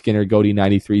 Bobby Skinner, Goody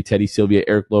 93, Teddy Sylvia,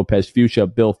 Eric Lopez, Fuchsia,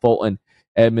 Bill Fulton,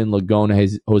 Edmund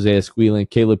Lagona, Jose Esquilin,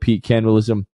 Caleb Pete,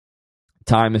 Cannibalism,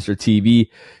 Time, Mr. TV,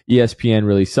 ESPN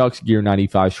Really Sucks, Gear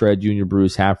 95, Shred, Junior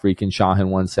Bruce, Half Freak, and Shahin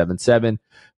 177,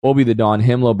 Obi the Don,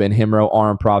 Himlo, Ben Himro,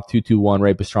 Arm Prop 221,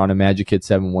 Ray Pastrana, Magic Kid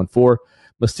 714,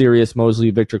 Mysterious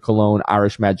Mosley, Victor Cologne,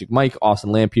 Irish Magic Mike,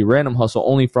 Austin Lampe, Random Hustle,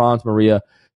 Only Franz, Maria,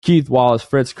 Keith Wallace,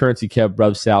 Fritz, Currency Kev,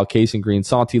 Brev Sal, Case and Green,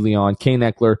 Santi Leon, Kane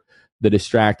Eckler, The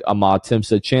Distract, Ahmad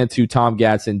Timsa, Chantu, Tom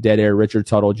Gatson, Dead Air, Richard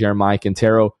Tuttle, Jeremiah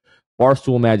Quintero,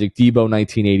 Barstool Magic, Debo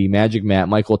 1980, Magic Matt,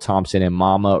 Michael Thompson, and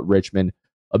Mama Richmond.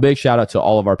 A big shout out to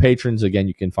all of our patrons. Again,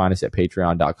 you can find us at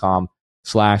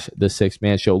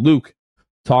patreon.com/the6man show. Luke,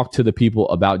 talk to the people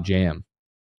about Jam.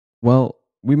 Well,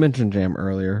 we mentioned Jam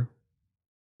earlier,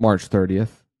 March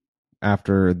 30th.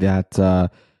 After that,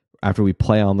 after we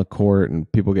play on the court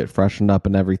and people get freshened up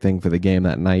and everything for the game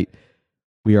that night,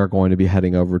 we are going to be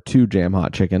heading over to Jam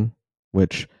Hot Chicken,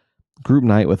 which, group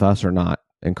night with us or not,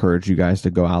 encourage you guys to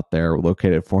go out there. We're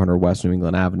located at 400 West New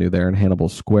England Avenue there in Hannibal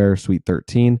Square, Suite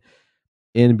 13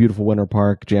 in beautiful Winter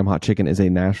Park. Jam Hot Chicken is a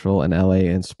Nashville and LA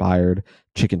inspired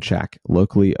chicken shack,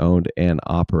 locally owned and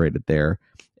operated there.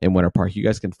 in Winter Park. You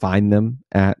guys can find them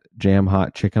at Jam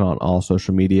Hot Chicken on all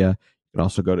social media. You can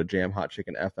also go to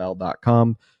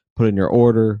jamhotchickenfl.com, put in your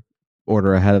order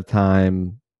ahead of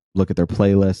time, look at their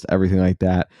playlist, everything like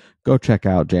that. Go check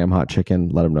out Jam Hot Chicken.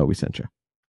 Let them know we sent you.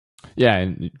 Yeah,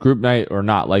 and group night or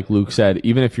not, like Luke said,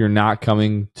 even if you're not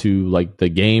coming to like the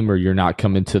game or you're not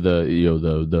coming to the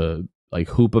the like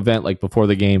hoop event like before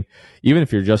the game, even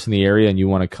if you're just in the area and you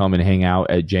want to come and hang out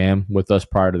at Jam with us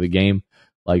prior to the game,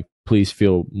 like please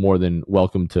feel more than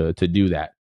welcome to do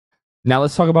that. Now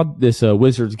let's talk about this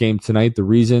Wizards game tonight. The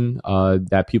reason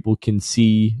that people can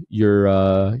see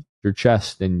your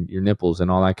chest and your nipples and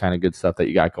all that kind of good stuff that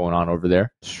you got going on over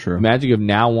there. It's true. The Magic have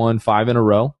now won 5 in a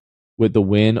row with the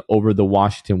win over the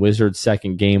Washington Wizards,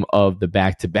 second game of the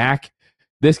back-to-back.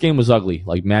 This game was ugly.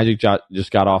 Like Magic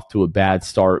just got off to a bad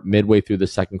start. Midway through the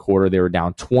second quarter, they were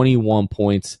down 21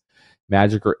 points.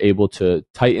 Magic are able to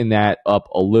tighten that up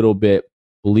a little bit.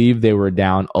 Believe they were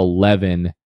down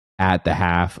 11 at the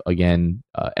half. Again,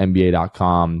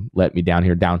 NBA.com let me down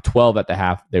here. Down 12 at the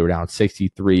half. They were down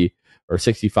 63 or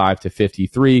 65 to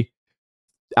 53.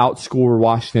 Outscore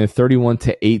Washington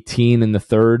 31-18 in the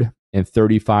third and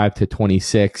 35 to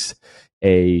 26.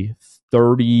 A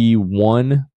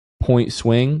 31-point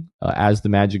swing as the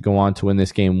Magic go on to win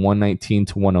this game 119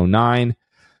 to 109.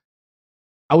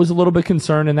 I was a little bit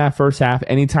concerned in that first half.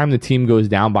 Anytime the team goes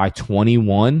down by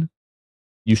 21,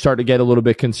 you start to get a little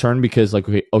bit concerned because, like,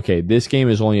 okay, this game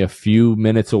is only a few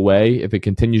minutes away. If it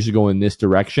continues to go in this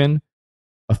direction,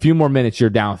 a few more minutes, you're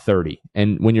down 30.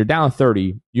 And when you're down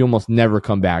 30, you almost never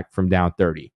come back from down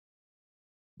 30.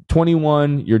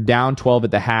 21, you're down 12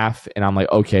 at the half, and I'm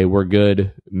like, okay, we're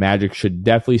good. Magic should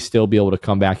definitely still be able to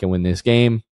come back and win this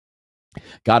game.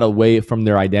 Got away from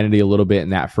their identity a little bit in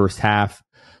that first half.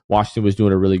 Washington was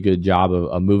doing a really good job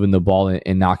of moving the ball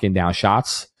and knocking down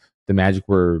shots. The Magic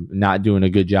were not doing a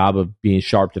good job of being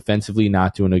sharp defensively,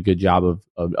 not doing a good job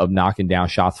of knocking down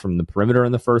shots from the perimeter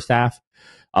in the first half.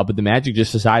 But the Magic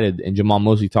just decided, and Jamal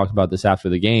Mosley talked about this after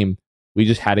the game, we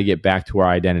just had to get back to our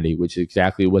identity, which is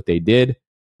exactly what they did.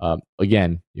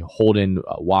 Again, holding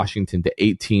Washington to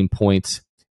 18 points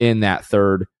in that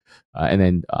third, and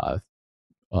then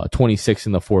 26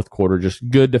 in the fourth quarter. Just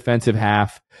good defensive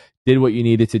half. Did what you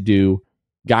needed to do.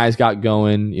 Guys got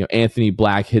going. Anthony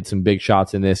Black hit some big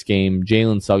shots in this game.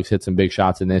 Jalen Suggs hit some big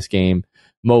shots in this game.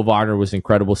 Mo Wagner was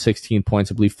incredible, 16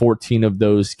 points. I believe 14 of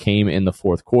those came in the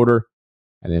fourth quarter.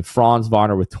 And then Franz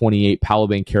Wagner with 28, Paolo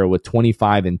Banchero with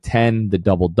 25 and 10, the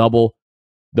double-double.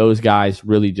 Those guys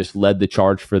really just led the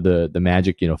charge for the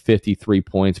Magic, 53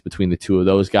 points between the two of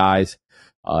those guys.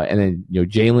 And then,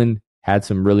 Jalen had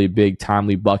some really big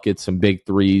timely buckets, some big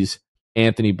threes.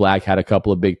 Anthony Black had a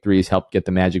couple of big threes, helped get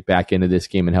the Magic back into this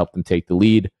game and helped them take the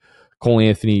lead. Cole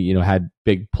Anthony, had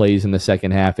big plays in the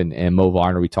second half, and Mo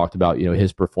Wagner, we talked about,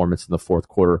 his performance in the fourth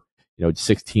quarter,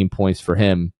 16 points for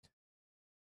him.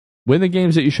 Win the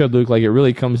games that you should, Luke. Like, it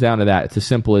really comes down to that. It's as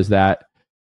simple as that.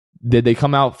 Did they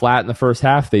come out flat in the first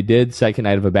half? They did. Second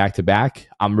night of a back-to-back.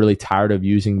 I'm really tired of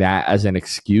using that as an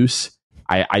excuse.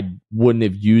 I wouldn't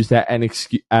have used that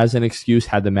as an excuse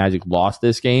had the Magic lost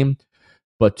this game.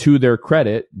 But to their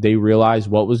credit, they realized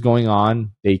what was going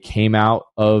on. They came out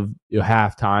of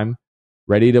halftime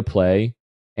ready to play.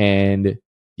 And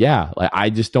yeah, like, I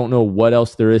just don't know what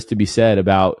else there is to be said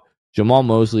about Jamal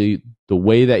Mosley, the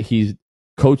way that he's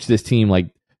coached this team, like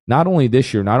not only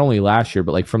this year, not only last year,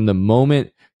 but like from the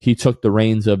moment he took the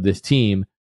reins of this team,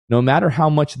 no matter how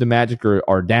much the Magic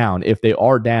are down, if they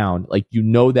are down, like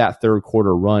that third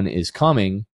quarter run is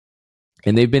coming.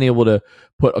 And they've been able to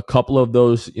put a couple of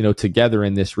those, together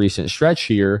in this recent stretch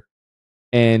here.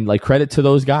 And like credit to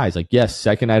those guys. Like, yes,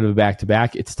 second night of a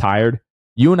back-to-back, it's tired.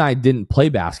 You and I didn't play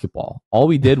basketball. All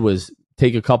we did was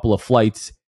take a couple of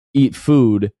flights, eat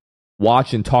food,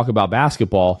 watch and talk about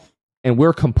basketball, and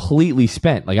we're completely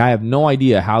spent. Like, I have no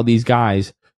idea how these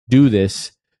guys do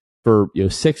this for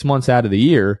 6 months out of the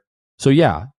year. So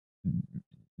yeah,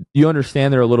 you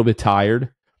understand they're a little bit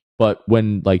tired, but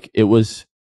when like it was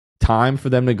time for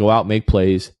them to go out and make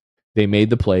plays, they made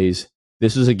the plays.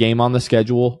 This was a game on the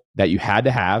schedule that you had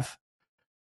to have.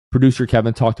 Producer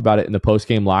Kevin talked about it in the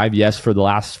post-game live. Yes, for the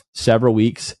last several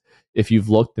weeks, if you've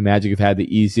looked, the Magic have had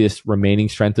the easiest remaining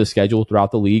strength of schedule throughout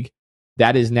the league.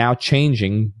 That is now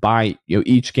changing by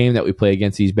each game that we play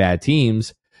against these bad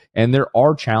teams. And there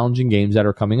are challenging games that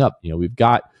are coming up. We've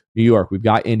got New York, we've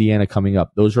got Indiana coming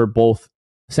up. Those are both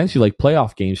essentially like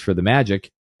playoff games for the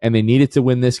Magic, and they needed to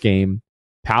win this game.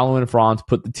 Paolo and Franz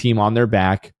put the team on their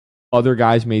back. Other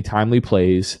guys made timely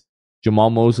plays. Jamal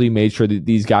Mosley made sure that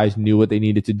these guys knew what they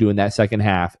needed to do in that second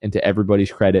half. And to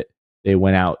everybody's credit, they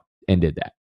went out and did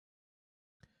that.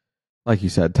 Like you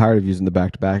said, tired of using the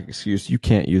back-to-back excuse. You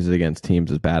can't use it against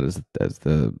teams as bad as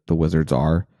the Wizards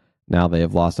are. Now they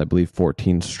have lost, I believe,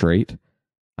 14 straight.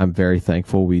 I'm very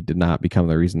thankful we did not become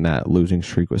the reason that losing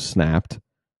streak was snapped.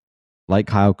 Like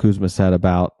Kyle Kuzma said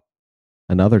about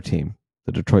another team,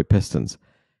 the Detroit Pistons.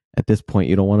 At this point,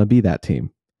 you don't want to be that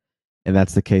team. And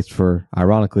that's the case for,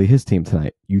 ironically, his team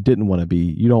tonight. You don't want to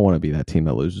be that team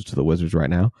that loses to the Wizards right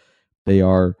now. They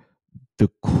are the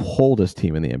coldest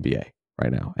team in the NBA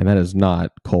right now. And that is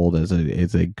not cold as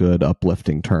a good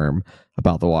uplifting term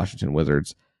about the Washington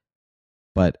Wizards.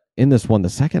 But in this one, the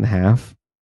second half,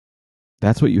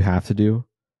 that's what you have to do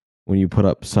when you put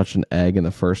up such an egg in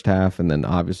the first half. And then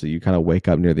obviously you kind of wake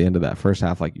up near the end of that first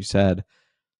half, like you said,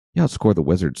 you outscore the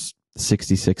Wizards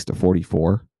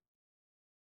 66-44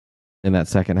 in that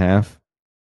second half.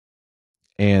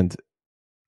 And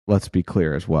let's be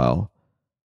clear as well.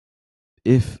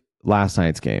 If last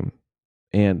night's game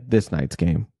and this night's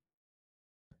game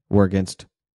were against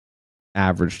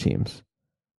average teams,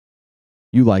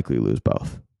 you likely lose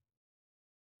both.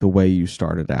 The way you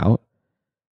started out,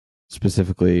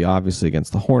 specifically, obviously,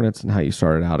 against the Hornets, and how you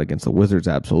started out against the Wizards,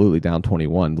 absolutely down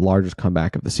 21, the largest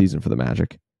comeback of the season for the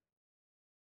Magic.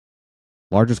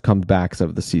 Largest comebacks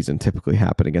of the season typically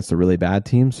happen against a really bad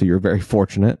team, so you're very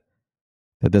fortunate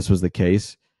that this was the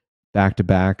case.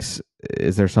 Back-to-backs,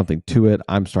 is there something to it?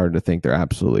 I'm starting to think there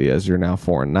absolutely is. You're now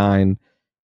 4-9. If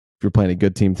you're playing a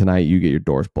good team tonight, you get your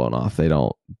doors blown off. They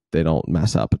don't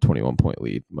mess up a 21-point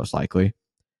lead, most likely.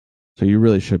 So you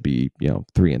really should be,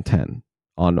 3-10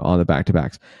 on the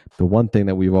back-to-backs. The one thing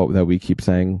that we keep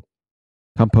saying,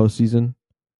 come postseason,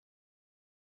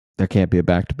 there can't be a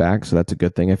back-to-back, so that's a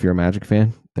good thing if you're a Magic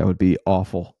fan. That would be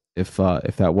awful if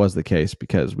that was the case,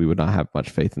 because we would not have much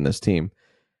faith in this team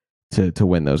to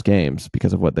win those games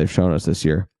because of what they've shown us this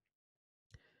year.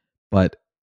 But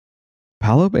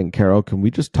Paolo Banchero, can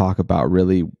we just talk about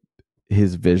really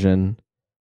his vision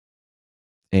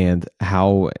and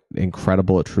how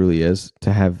incredible it truly is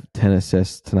to have 10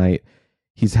 assists tonight?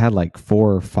 He's had like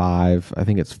 4 or 5, I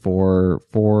think it's four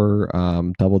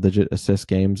double-digit assist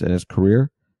games in his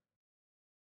career,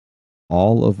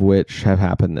 all of which have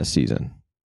happened this season.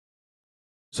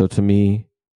 So to me,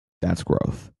 that's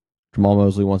growth. Jamal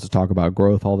Mosley wants to talk about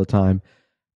growth all the time.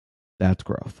 That's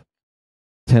growth.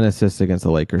 10 assists against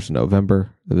the Lakers in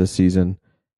November of this season.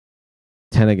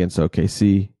 10 against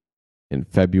OKC in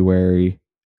February.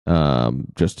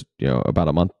 Just about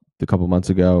a month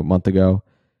ago.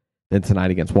 Then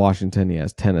tonight against Washington, he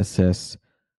has 10 assists,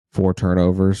 4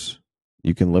 turnovers.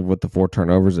 You can live with the 4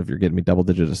 turnovers if you're getting me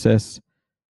double-digit assists.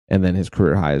 And then his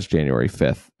career high is January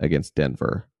 5th against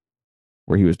Denver,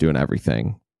 where he was doing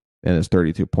everything. And his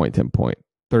 32-point,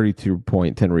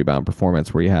 10 rebound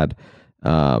performance, where he had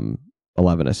 11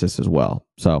 assists as well.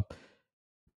 So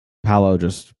Paolo,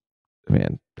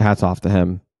 hats off to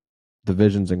him. The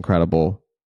vision's incredible.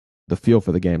 The feel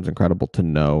for the game's incredible to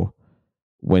know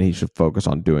when he should focus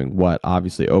on doing what.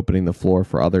 Obviously, opening the floor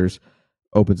for others,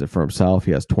 opens it for himself.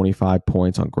 He has 25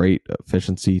 points on great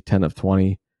efficiency, 10 of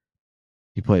 20.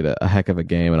 He played a heck of a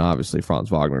game, and obviously Franz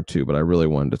Wagner too, but I really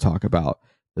wanted to talk about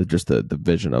the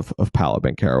vision of Paolo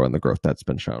Banchero and the growth that's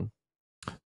been shown.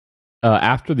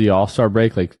 After the All-Star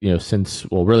break, since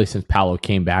Paolo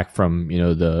came back from,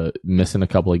 the missing a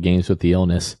couple of games with the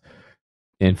illness,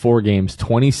 in 4 games,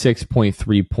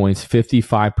 26.3 points,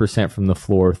 55% from the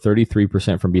floor,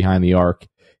 33% from behind the arc,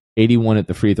 81 at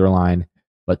the free throw line,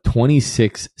 but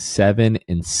 26, 7,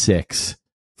 and 6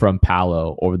 from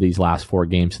Paolo over these last 4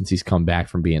 games since he's come back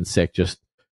from being sick, just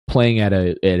playing at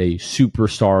a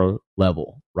superstar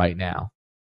level right now,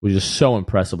 which is so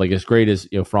impressive. Like, as great as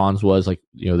Franz was,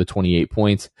 the 28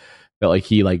 points, but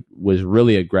he was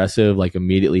really aggressive,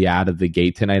 immediately out of the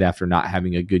gate tonight after not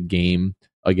having a good game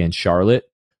against Charlotte.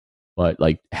 But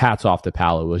hats off to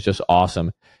Paolo. It was just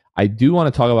awesome. I do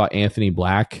want to talk about Anthony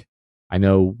Black. I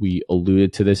know we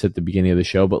alluded to this at the beginning of the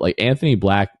show, but Anthony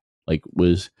Black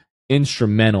was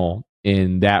instrumental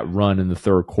in that run in the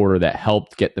third quarter that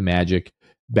helped get the Magic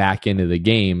back into the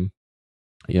game.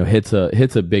 Hits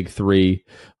a big 3,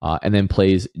 and then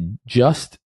plays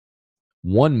just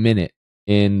 1 minute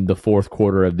in the fourth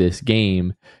quarter of this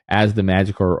game as the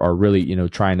Magic are really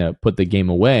trying to put the game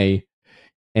away.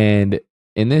 And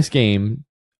in this game,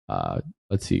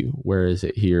 let's see, where is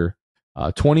it here?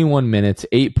 21 minutes,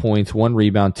 8 points, 1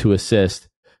 rebound, 2 assists.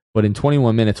 But in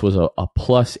 21 minutes was a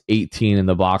plus 18 in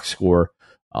the box score.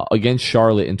 Against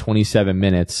Charlotte in 27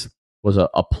 minutes was a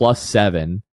plus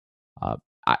 7.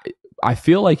 I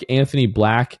feel like Anthony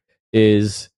Black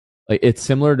is it's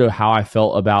similar to how I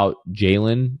felt about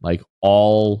Jalen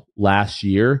all last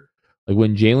year, Like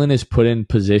when Jalen is put in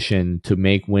position to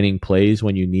make winning plays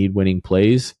when you need winning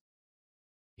plays,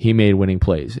 he made winning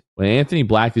plays. When Anthony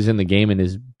Black is in the game and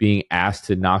is being asked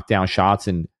to knock down shots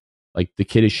and like the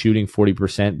kid is shooting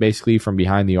 40% basically from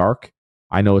behind the arc,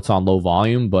 I know it's on low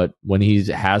volume, but when he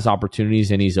has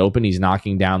opportunities and he's open, he's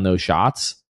knocking down those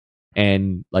shots.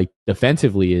 And like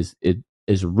defensively it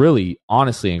is really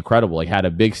honestly incredible. Like had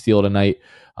a big steal tonight,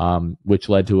 which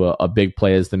led to a big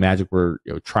play as the Magic were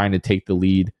trying to take the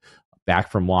lead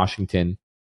back from Washington.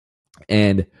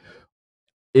 And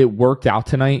it worked out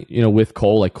tonight, with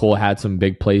Cole. Like Cole had some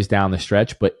big plays down the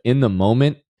stretch, but in the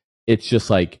moment, it's just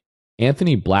like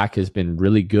Anthony Black has been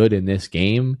really good in this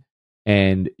game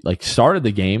and like started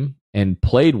the game and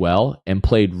played well and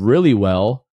played really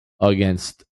well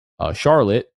against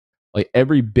Charlotte. Like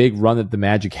every big run that the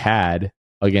Magic had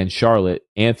against Charlotte,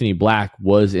 Anthony Black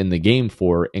was in the game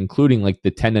for, including like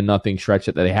the 10-0 stretch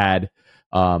that they had,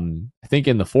 I think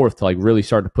in the fourth to like really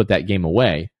start to put that game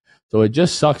away. So it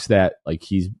just sucks that like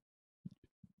he's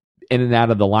in and out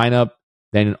of the lineup.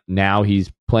 Then now he's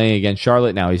playing against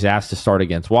Charlotte. Now he's asked to start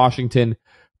against Washington,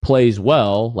 plays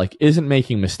well, like isn't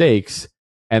making mistakes,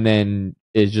 and then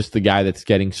is just the guy that's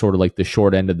getting sort of like the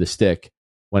short end of the stick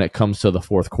when it comes to the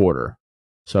fourth quarter.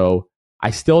 So I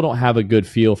still don't have a good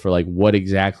feel for like what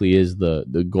exactly is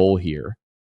the goal here.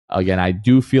 Again, I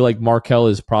do feel like Markelle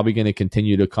is probably going to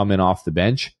continue to come in off the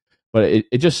bench, but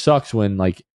it just sucks when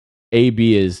like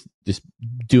AB is just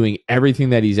doing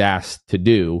everything that he's asked to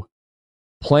do,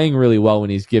 playing really well when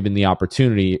he's given the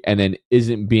opportunity, and then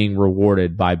isn't being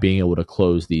rewarded by being able to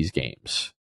close these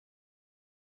games.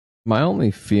 My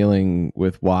only feeling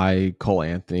with why Cole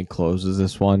Anthony closes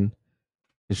this one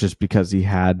is just because he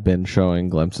had been showing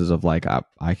glimpses of like,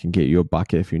 I can get you a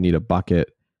bucket if you need a bucket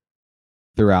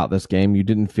throughout this game. You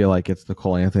didn't feel like it's the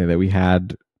Cole Anthony that we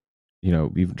had,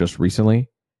 even just recently,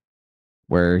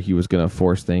 where he was going to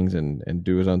force things and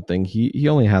do his own thing. He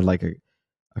only had like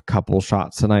a couple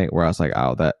shots tonight where I was like,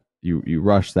 oh, that you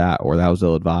rushed that, or that was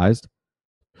ill-advised.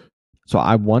 So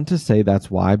I want to say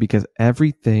that's why, because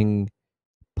everything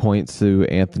points to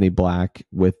Anthony Black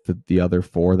with the other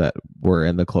four that were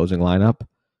in the closing lineup.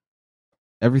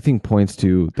 Everything points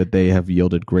to that they have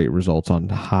yielded great results on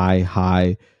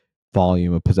high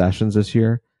volume of possessions this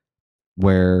year,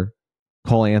 where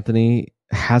Cole Anthony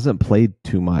hasn't played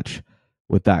too much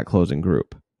with that closing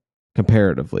group.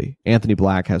 Comparatively, Anthony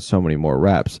Black has so many more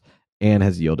reps and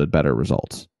has yielded better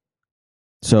results.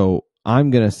 So I'm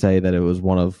going to say that it was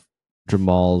one of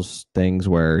Jamal's things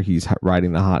where he's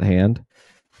riding the hot hand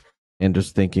and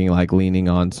just thinking like leaning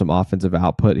on some offensive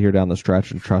output here down the stretch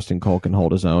and trusting Cole can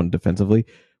hold his own defensively,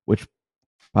 which,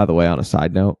 by the way, on a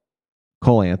side note,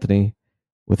 Cole Anthony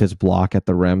with his block at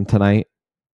the rim tonight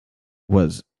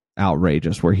was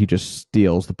outrageous, where he just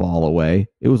steals the ball away.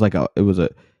 It was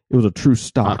a true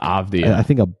stock. I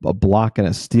think a block and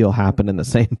a steal happened in the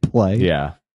same play.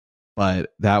 Yeah.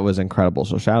 But that was incredible.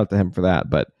 So shout out to him for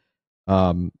that. But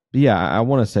yeah, I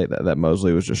want to say that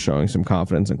Mosley was just showing some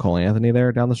confidence in Cole Anthony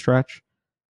there down the stretch.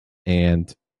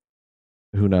 And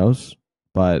who knows?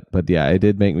 But yeah, it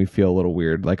did make me feel a little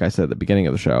weird, like I said at the beginning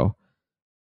of the show,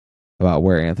 about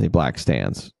where Anthony Black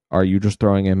stands. Are you just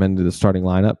throwing him into the starting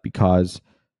lineup because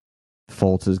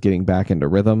Fultz is getting back into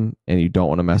rhythm and you don't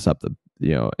want to mess up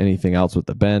anything else with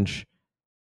the bench?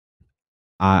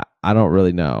 I don't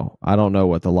really know. I don't know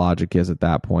what the logic is at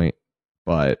that point,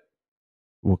 but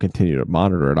we'll continue to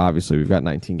monitor it. Obviously, we've got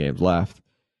 19 games left.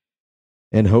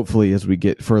 And hopefully as we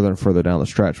get further and further down the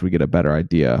stretch, we get a better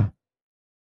idea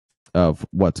of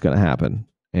what's going to happen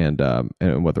and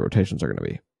what the rotations are going to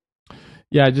be.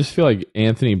 Yeah, I just feel like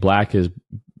Anthony Black is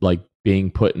like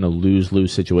being put in a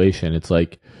lose-lose situation. It's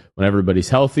like when everybody's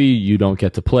healthy, you don't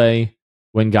get to play.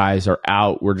 When guys are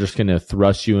out, we're just going to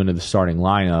thrust you into the starting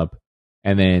lineup.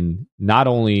 And then not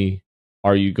only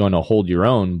are you going to hold your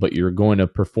own, but you're going to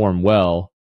perform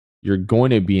well. You're going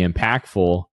to be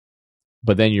impactful,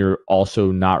 but then you're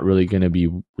also not really going to be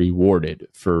rewarded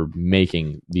for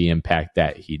making the impact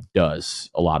that he does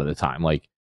a lot of the time. Like,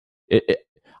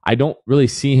 I don't really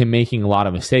see him making a lot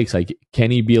of mistakes. Like,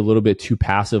 can he be a little bit too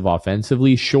passive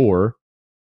offensively? Sure.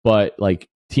 But like,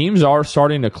 teams are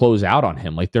starting to close out on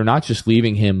him. Like, they're not just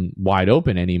leaving him wide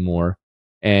open anymore.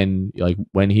 And like,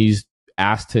 when he's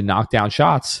asked to knock down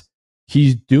shots,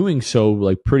 he's doing so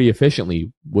like pretty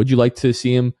efficiently. Would you like to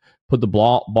see him put the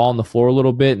ball on the floor a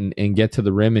little bit and get to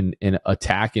the rim and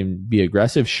attack and be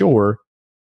aggressive? Sure.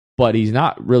 But he's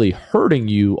not really hurting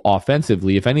you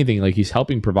offensively. If anything, like, he's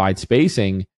helping provide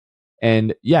spacing.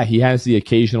 And yeah, he has the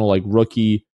occasional like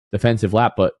rookie defensive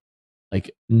lap, but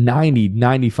like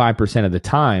 95% of the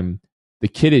time, the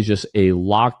kid is just a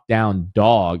lockdown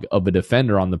dog of a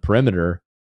defender on the perimeter,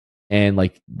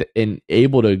 and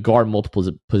able to guard multiple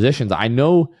positions. I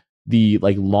know the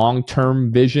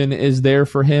long-term vision is there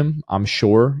for him. I'm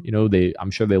sure,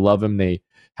 I'm sure they love him. They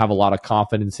have a lot of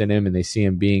confidence in him, and they see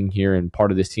him being here and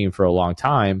part of this team for a long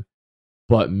time.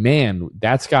 But man,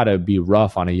 that's got to be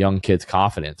rough on a young kid's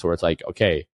confidence, where it's like,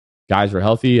 okay, guys are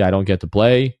healthy. I don't get to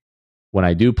play. When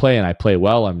I do play and I play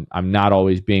well, I'm not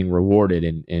always being rewarded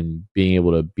and being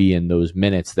able to be in those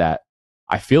minutes that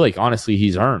I feel like honestly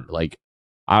he's earned.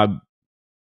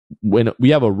 When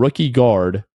we have a rookie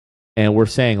guard and we're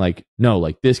saying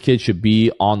no, this kid should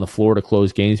be on the floor to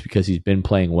close games because he's been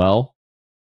playing well.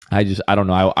 I don't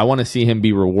know. I want to see him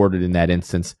be rewarded in that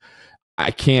instance.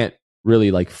 I can't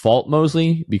really fault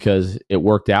Mosley because it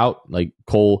worked out.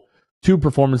 Cole, 2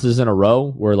 performances in a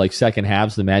row where second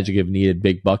halves the Magic have needed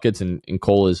big buckets, and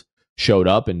Cole has showed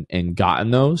up and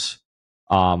gotten those,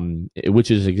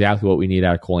 which is exactly what we need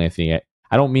out of Cole Anthony.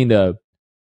 I don't mean to.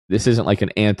 This isn't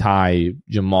an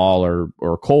anti-Jamal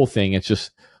or Cole thing. It's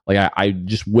just I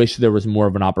just wish there was more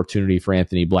of an opportunity for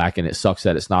Anthony Black, and it sucks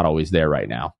that it's not always there right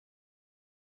now.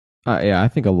 Yeah, I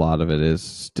think a lot of it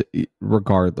is,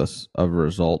 regardless of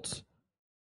results,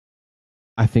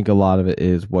 I think a lot of it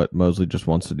is what Mosley just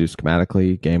wants to do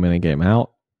schematically, game in and game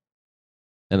out.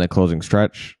 In the closing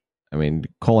stretch, I mean,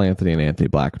 Cole Anthony and Anthony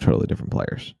Black are totally different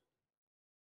players.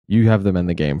 You have them in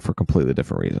the game for completely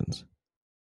different reasons.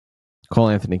 Cole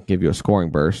Anthony can give you a scoring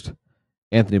burst.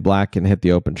 Anthony Black can hit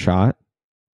the open shot.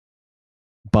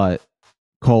 But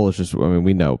Cole is just,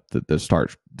 we know the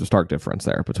stark difference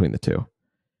there between the two.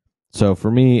 So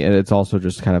for me, it's also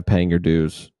just kind of paying your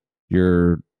dues.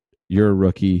 You're a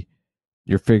rookie.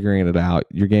 You're figuring it out.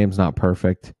 Your game's not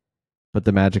perfect, but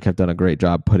the Magic have done a great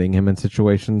job putting him in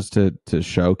situations to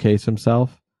showcase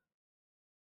himself,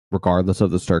 regardless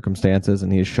of the circumstances,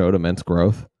 and he's showed immense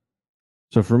growth.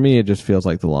 So for me, it just feels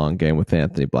like the long game with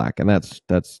Anthony Black, and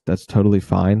that's totally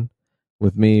fine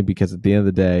with me, because at the end of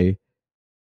the day,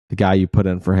 the guy you put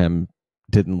in for him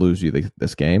didn't lose you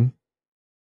this game,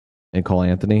 and Cole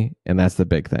Anthony, and that's the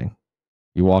big thing.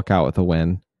 You walk out with a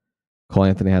win. Cole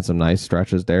Anthony had some nice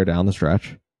stretches there down the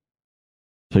stretch,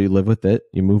 so you live with it.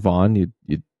 You move on.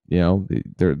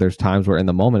 There's times where in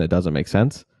the moment it doesn't make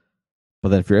sense, but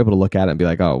then if you're able to look at it and be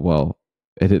like, oh well,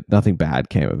 nothing bad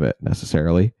came of it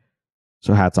necessarily.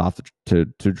 So hats off to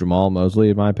Jamal Mosley,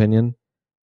 in my opinion,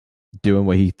 doing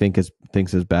what he thinks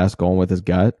is best, going with his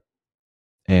gut,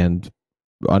 and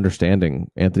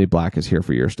understanding Anthony Black is here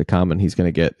for years to come, and he's going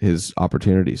to get his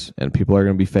opportunities, and people are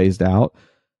going to be phased out,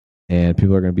 and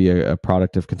people are going to be a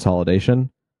product of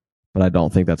consolidation. But I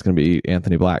don't think that's going to be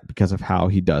Anthony Black because of how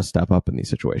he does step up in these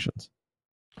situations.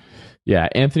 Yeah,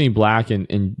 Anthony Black and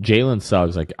Jalen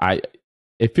Suggs,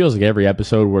 it feels like every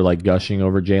episode we're gushing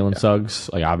over Jalen Suggs.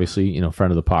 Obviously,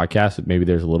 friend of the podcast, maybe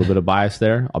there's a little bit of bias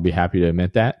there. I'll be happy to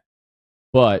admit that.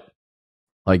 But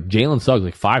Jalen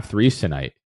Suggs, 5 threes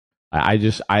tonight.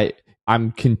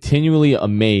 I'm continually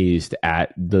amazed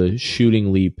at the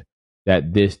shooting leap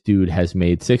that this dude has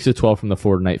made. 6 of 12 from the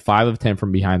floor tonight, 5 of 10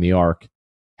 from behind the arc.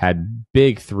 Had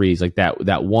big threes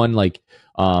that one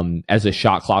as the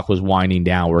shot clock was winding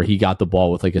down, where he got the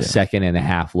ball with a second and a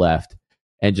half left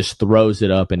and just throws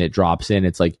it up and it drops in.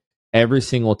 It's every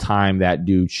single time that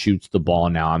dude shoots the ball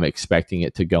now, I'm expecting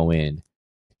it to go in.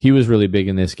 He was really big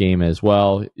in this game as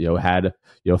well. Had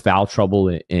foul trouble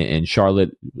in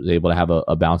Charlotte. Was able to have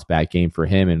a bounce back game for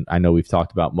him. And I know we've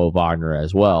talked about Mo Wagner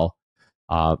as well.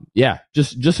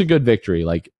 Just a good victory.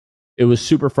 It was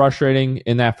super frustrating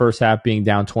in that first half, being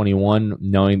down 21,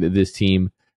 knowing that this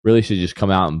team really should just come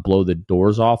out and blow the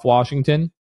doors off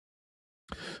Washington.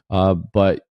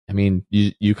 But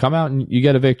you come out and you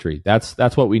get a victory. That's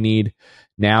what we need.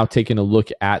 Now, taking a look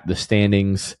at the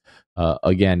standings.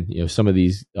 Again, some of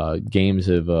these games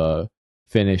have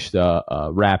finished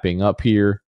wrapping up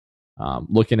here.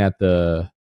 Looking at the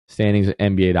standings at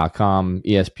NBA.com,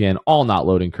 ESPN, all not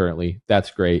loading currently. That's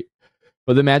great.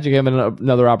 But the Magic have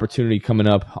another opportunity coming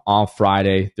up on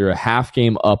Friday. They're a half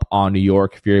game up on New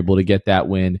York. If you're able to get that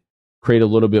win, create a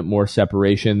little bit more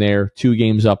separation there. 2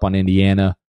 games up on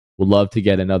Indiana. Would love to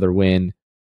get another win.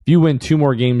 If you win 2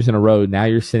 more games in a row, now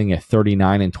you're sitting at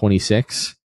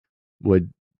 39-26.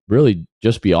 Would really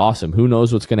just be awesome. Who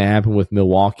knows what's going to happen with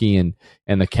Milwaukee and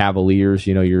the Cavaliers?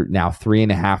 You're now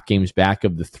 3.5 games back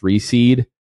of the 3 seed.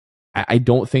 I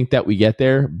don't think that we get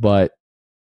there, but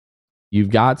you've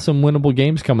got some winnable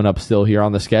games coming up still here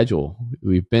on the schedule.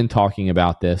 We've been talking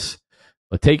about this,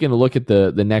 but taking a look at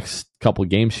the next couple of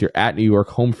games here at New York,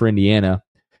 home for Indiana.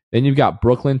 Then you've got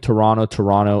Brooklyn,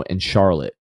 Toronto, and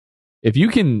Charlotte. If you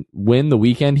can win the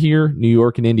weekend here, New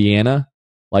York and Indiana,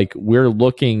 like we're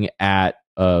looking at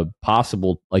a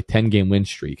possible like 10-game win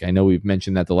streak. I know we've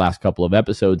mentioned that the last couple of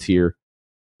episodes here.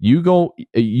 You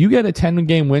get a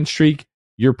 10-game win streak,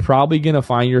 you're probably going to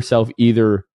find yourself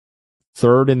either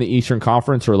third in the Eastern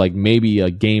Conference or like maybe a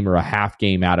game or a half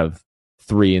game out of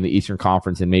 3 in the Eastern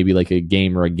Conference and maybe like a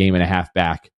game or a game and a half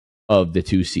back of the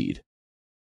 2 seed.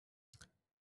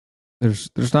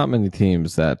 There's not many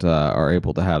teams that are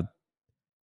able to have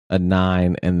a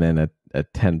 9 and then a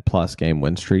 10 plus game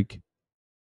win streak.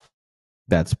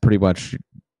 That's pretty much,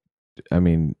 I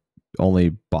mean, only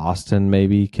Boston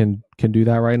maybe can do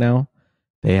that right now.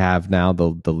 They have now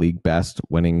the league best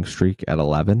winning streak at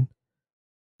 11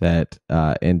 that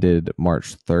ended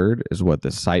March 3rd is what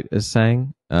the site is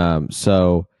saying.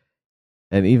 So,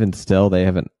 and even still, they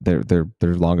haven't their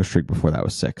longest streak before that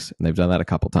was 6, and they've done that a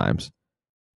couple times.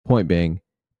 Point being,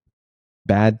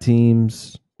 bad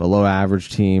teams, below average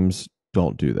teams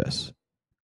don't do this.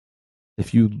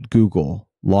 If you Google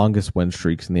longest win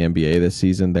streaks in the NBA this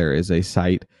season, there is a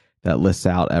site that lists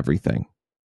out everything.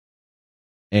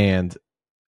 And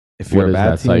if you're a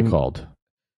bad team, site called?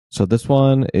 So this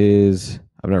one is,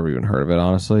 I've never even heard of it,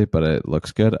 honestly, but it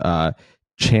looks good.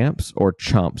 Champs or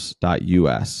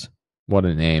chumps.us. What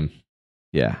a name.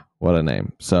 Yeah, what a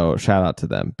name. So shout out to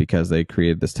them because they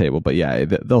created this table. But yeah,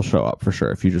 they'll show up for sure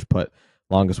if you just put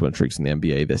longest win streaks in the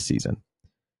NBA this season.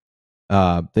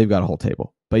 They've got a whole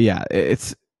table. But yeah,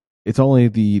 it's only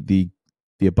the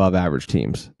above average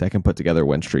teams that can put together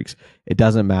win streaks. It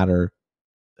doesn't matter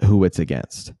who it's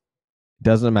against. It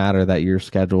doesn't matter that your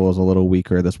schedule is a little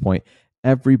weaker at this point.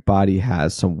 Everybody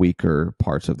has some weaker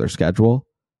parts of their schedule,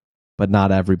 but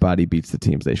not everybody beats the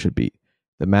teams they should beat.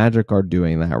 The Magic are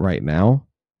doing that right now.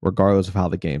 Regardless of how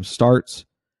the game starts,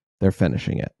 they're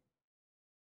finishing it.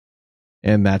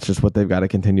 And that's just what they've got to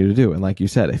continue to do. And like you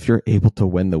said, if you're able to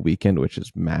win the weekend, which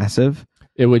is massive,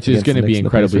 which is going to be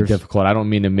incredibly difficult. I don't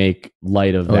mean to make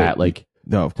light of that. Like,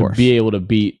 no, of course, to be able to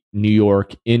beat New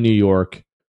York in New York,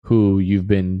 who you've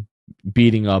been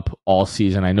beating up all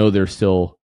season. I know they're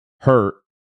still hurt,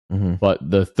 but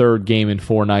the third game in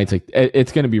 4 nights, like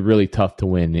it's going to be really tough to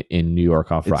win in New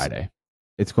York on Friday.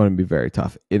 It's going to be very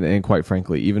tough. And quite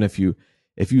frankly, even if you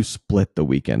split the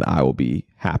weekend, I will be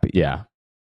happy. Yeah.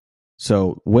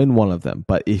 So win one of them.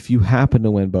 But if you happen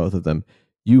to win both of them,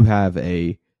 you have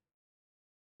a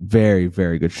very,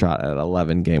 very good shot at an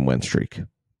 11-game win streak.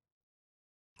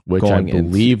 Which I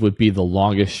believe would be the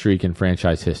longest streak in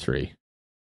franchise history.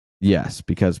 Yes,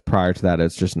 because prior to that,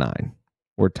 it's just 9.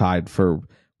 We tied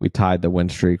the win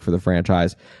streak for the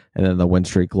franchise, and then the win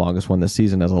streak longest one this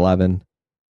season is 11.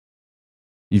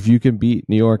 If you can beat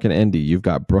New York and Indy, you've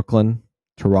got Brooklyn,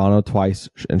 Toronto twice,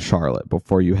 and Charlotte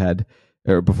before you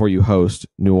host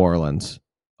New Orleans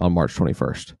on March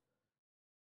 21st.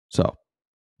 So,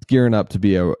 gearing up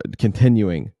to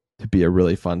continuing to be a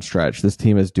really fun stretch. This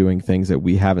team is doing things that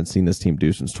we haven't seen this team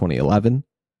do since 2011.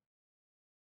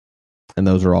 And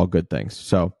those are all good things.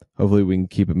 So, hopefully we can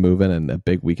keep it moving and a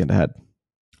big weekend ahead.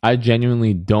 I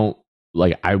genuinely don't,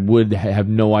 I would have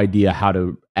no idea how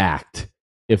to act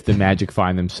if the Magic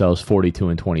find themselves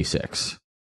 42-26.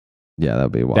 Yeah, that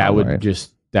would be wild. That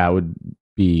would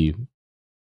be,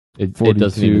 it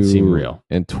doesn't even seem real.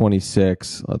 And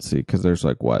 26, let's see, because there's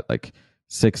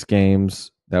 6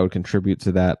 games that would contribute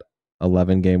to that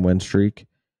 11-game win streak.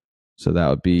 So that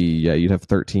would be, you'd have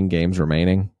 13 games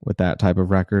remaining with that type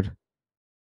of record.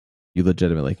 You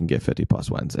legitimately can get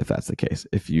 50-plus wins if that's the case.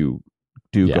 If you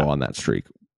do go on that streak.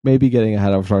 Maybe getting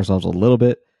ahead of ourselves a little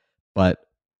bit, but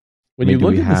when you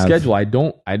look at the schedule, I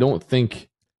don't think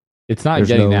it's not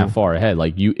getting that far ahead.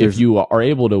 If you are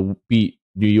able to beat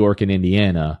New York and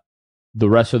Indiana, the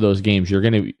rest of those games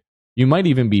you might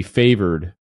even be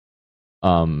favored.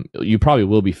 You probably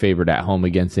will be favored at home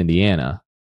against Indiana.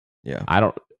 Yeah.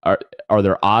 Are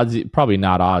there odds? Probably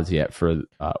not odds yet for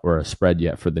or a spread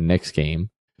yet for the next game.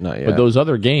 Not yet. But those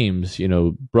other games,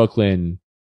 Brooklyn,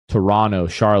 Toronto,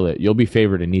 Charlotte, you'll be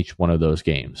favored in each one of those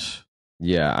games.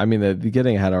 Yeah, I mean, the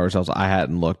getting ahead of ourselves, I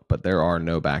hadn't looked, but there are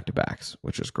no back-to-backs,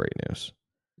 which is great news.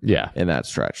 Yeah. In that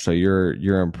stretch. So you're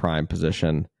in prime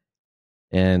position,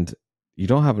 and you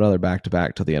don't have another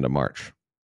back-to-back till the end of March.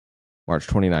 March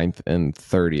 29th and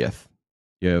 30th.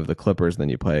 You have the Clippers, then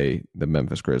you play the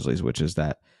Memphis Grizzlies, which is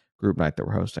that group night that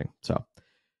we're hosting. So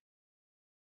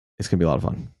it's going to be a lot of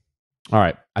fun. All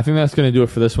right. I think that's going to do it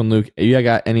for this one, Luke. You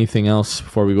got anything else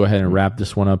before we go ahead and wrap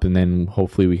this one up, and then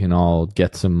hopefully we can all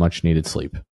get some much-needed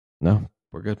sleep? No,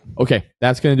 we're good. Okay.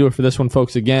 That's going to do it for this one,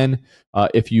 folks. Again,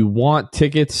 if you want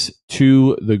tickets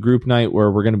to the group night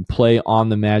where we're going to play on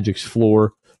the Magic's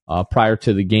floor prior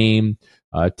to the game,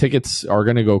 Tickets are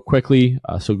going to go quickly,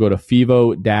 so go to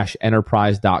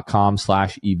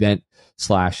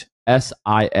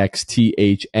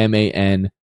fivo-enterprise.com/event/SIXTHMAN,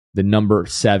 the number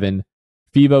 7,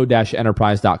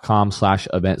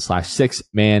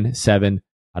 fivo-enterprise.com/event/6man7.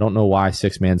 I don't know why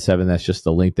 6man7. That's just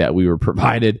the link that we were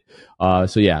provided.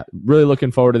 So yeah, really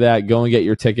looking forward to that. Go and get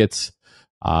your tickets.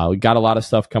 We got a lot of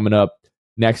stuff coming up.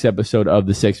 Next episode of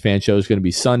the Six Fan Show is going to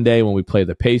be Sunday when we play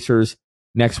the Pacers.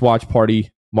 Next watch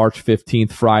party, March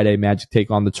 15th, Friday, Magic take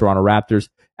on the Toronto Raptors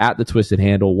at the Twisted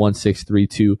Handle,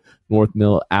 1632 North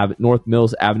Mills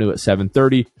Avenue at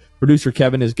 7:30. Producer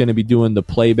Kevin is going to be doing the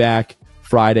playback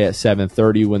Friday at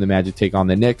 7:30 when the Magic take on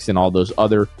the Knicks and all those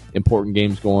other important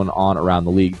games going on around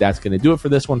the league. That's going to do it for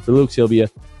this one. For Luke Sylvia,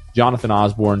 Jonathan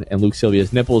Osborne, and Luke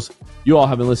Sylvia's Nipples, you all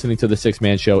have been listening to the Six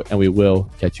Man Show, and we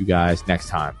will catch you guys next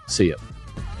time. See you.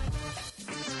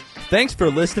 Thanks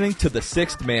for listening to the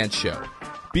Sixth Man Show.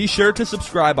 Be sure to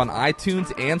subscribe on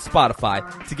iTunes and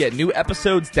Spotify to get new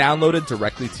episodes downloaded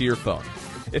directly to your phone.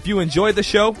 If you enjoyed the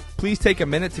show, please take a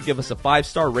minute to give us a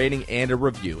 5-star rating and a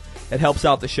review. It helps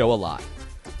out the show a lot.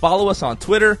 Follow us on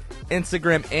Twitter,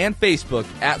 Instagram, and Facebook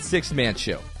at Sixth Man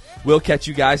Show. We'll catch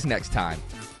you guys next time.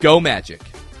 Go Magic!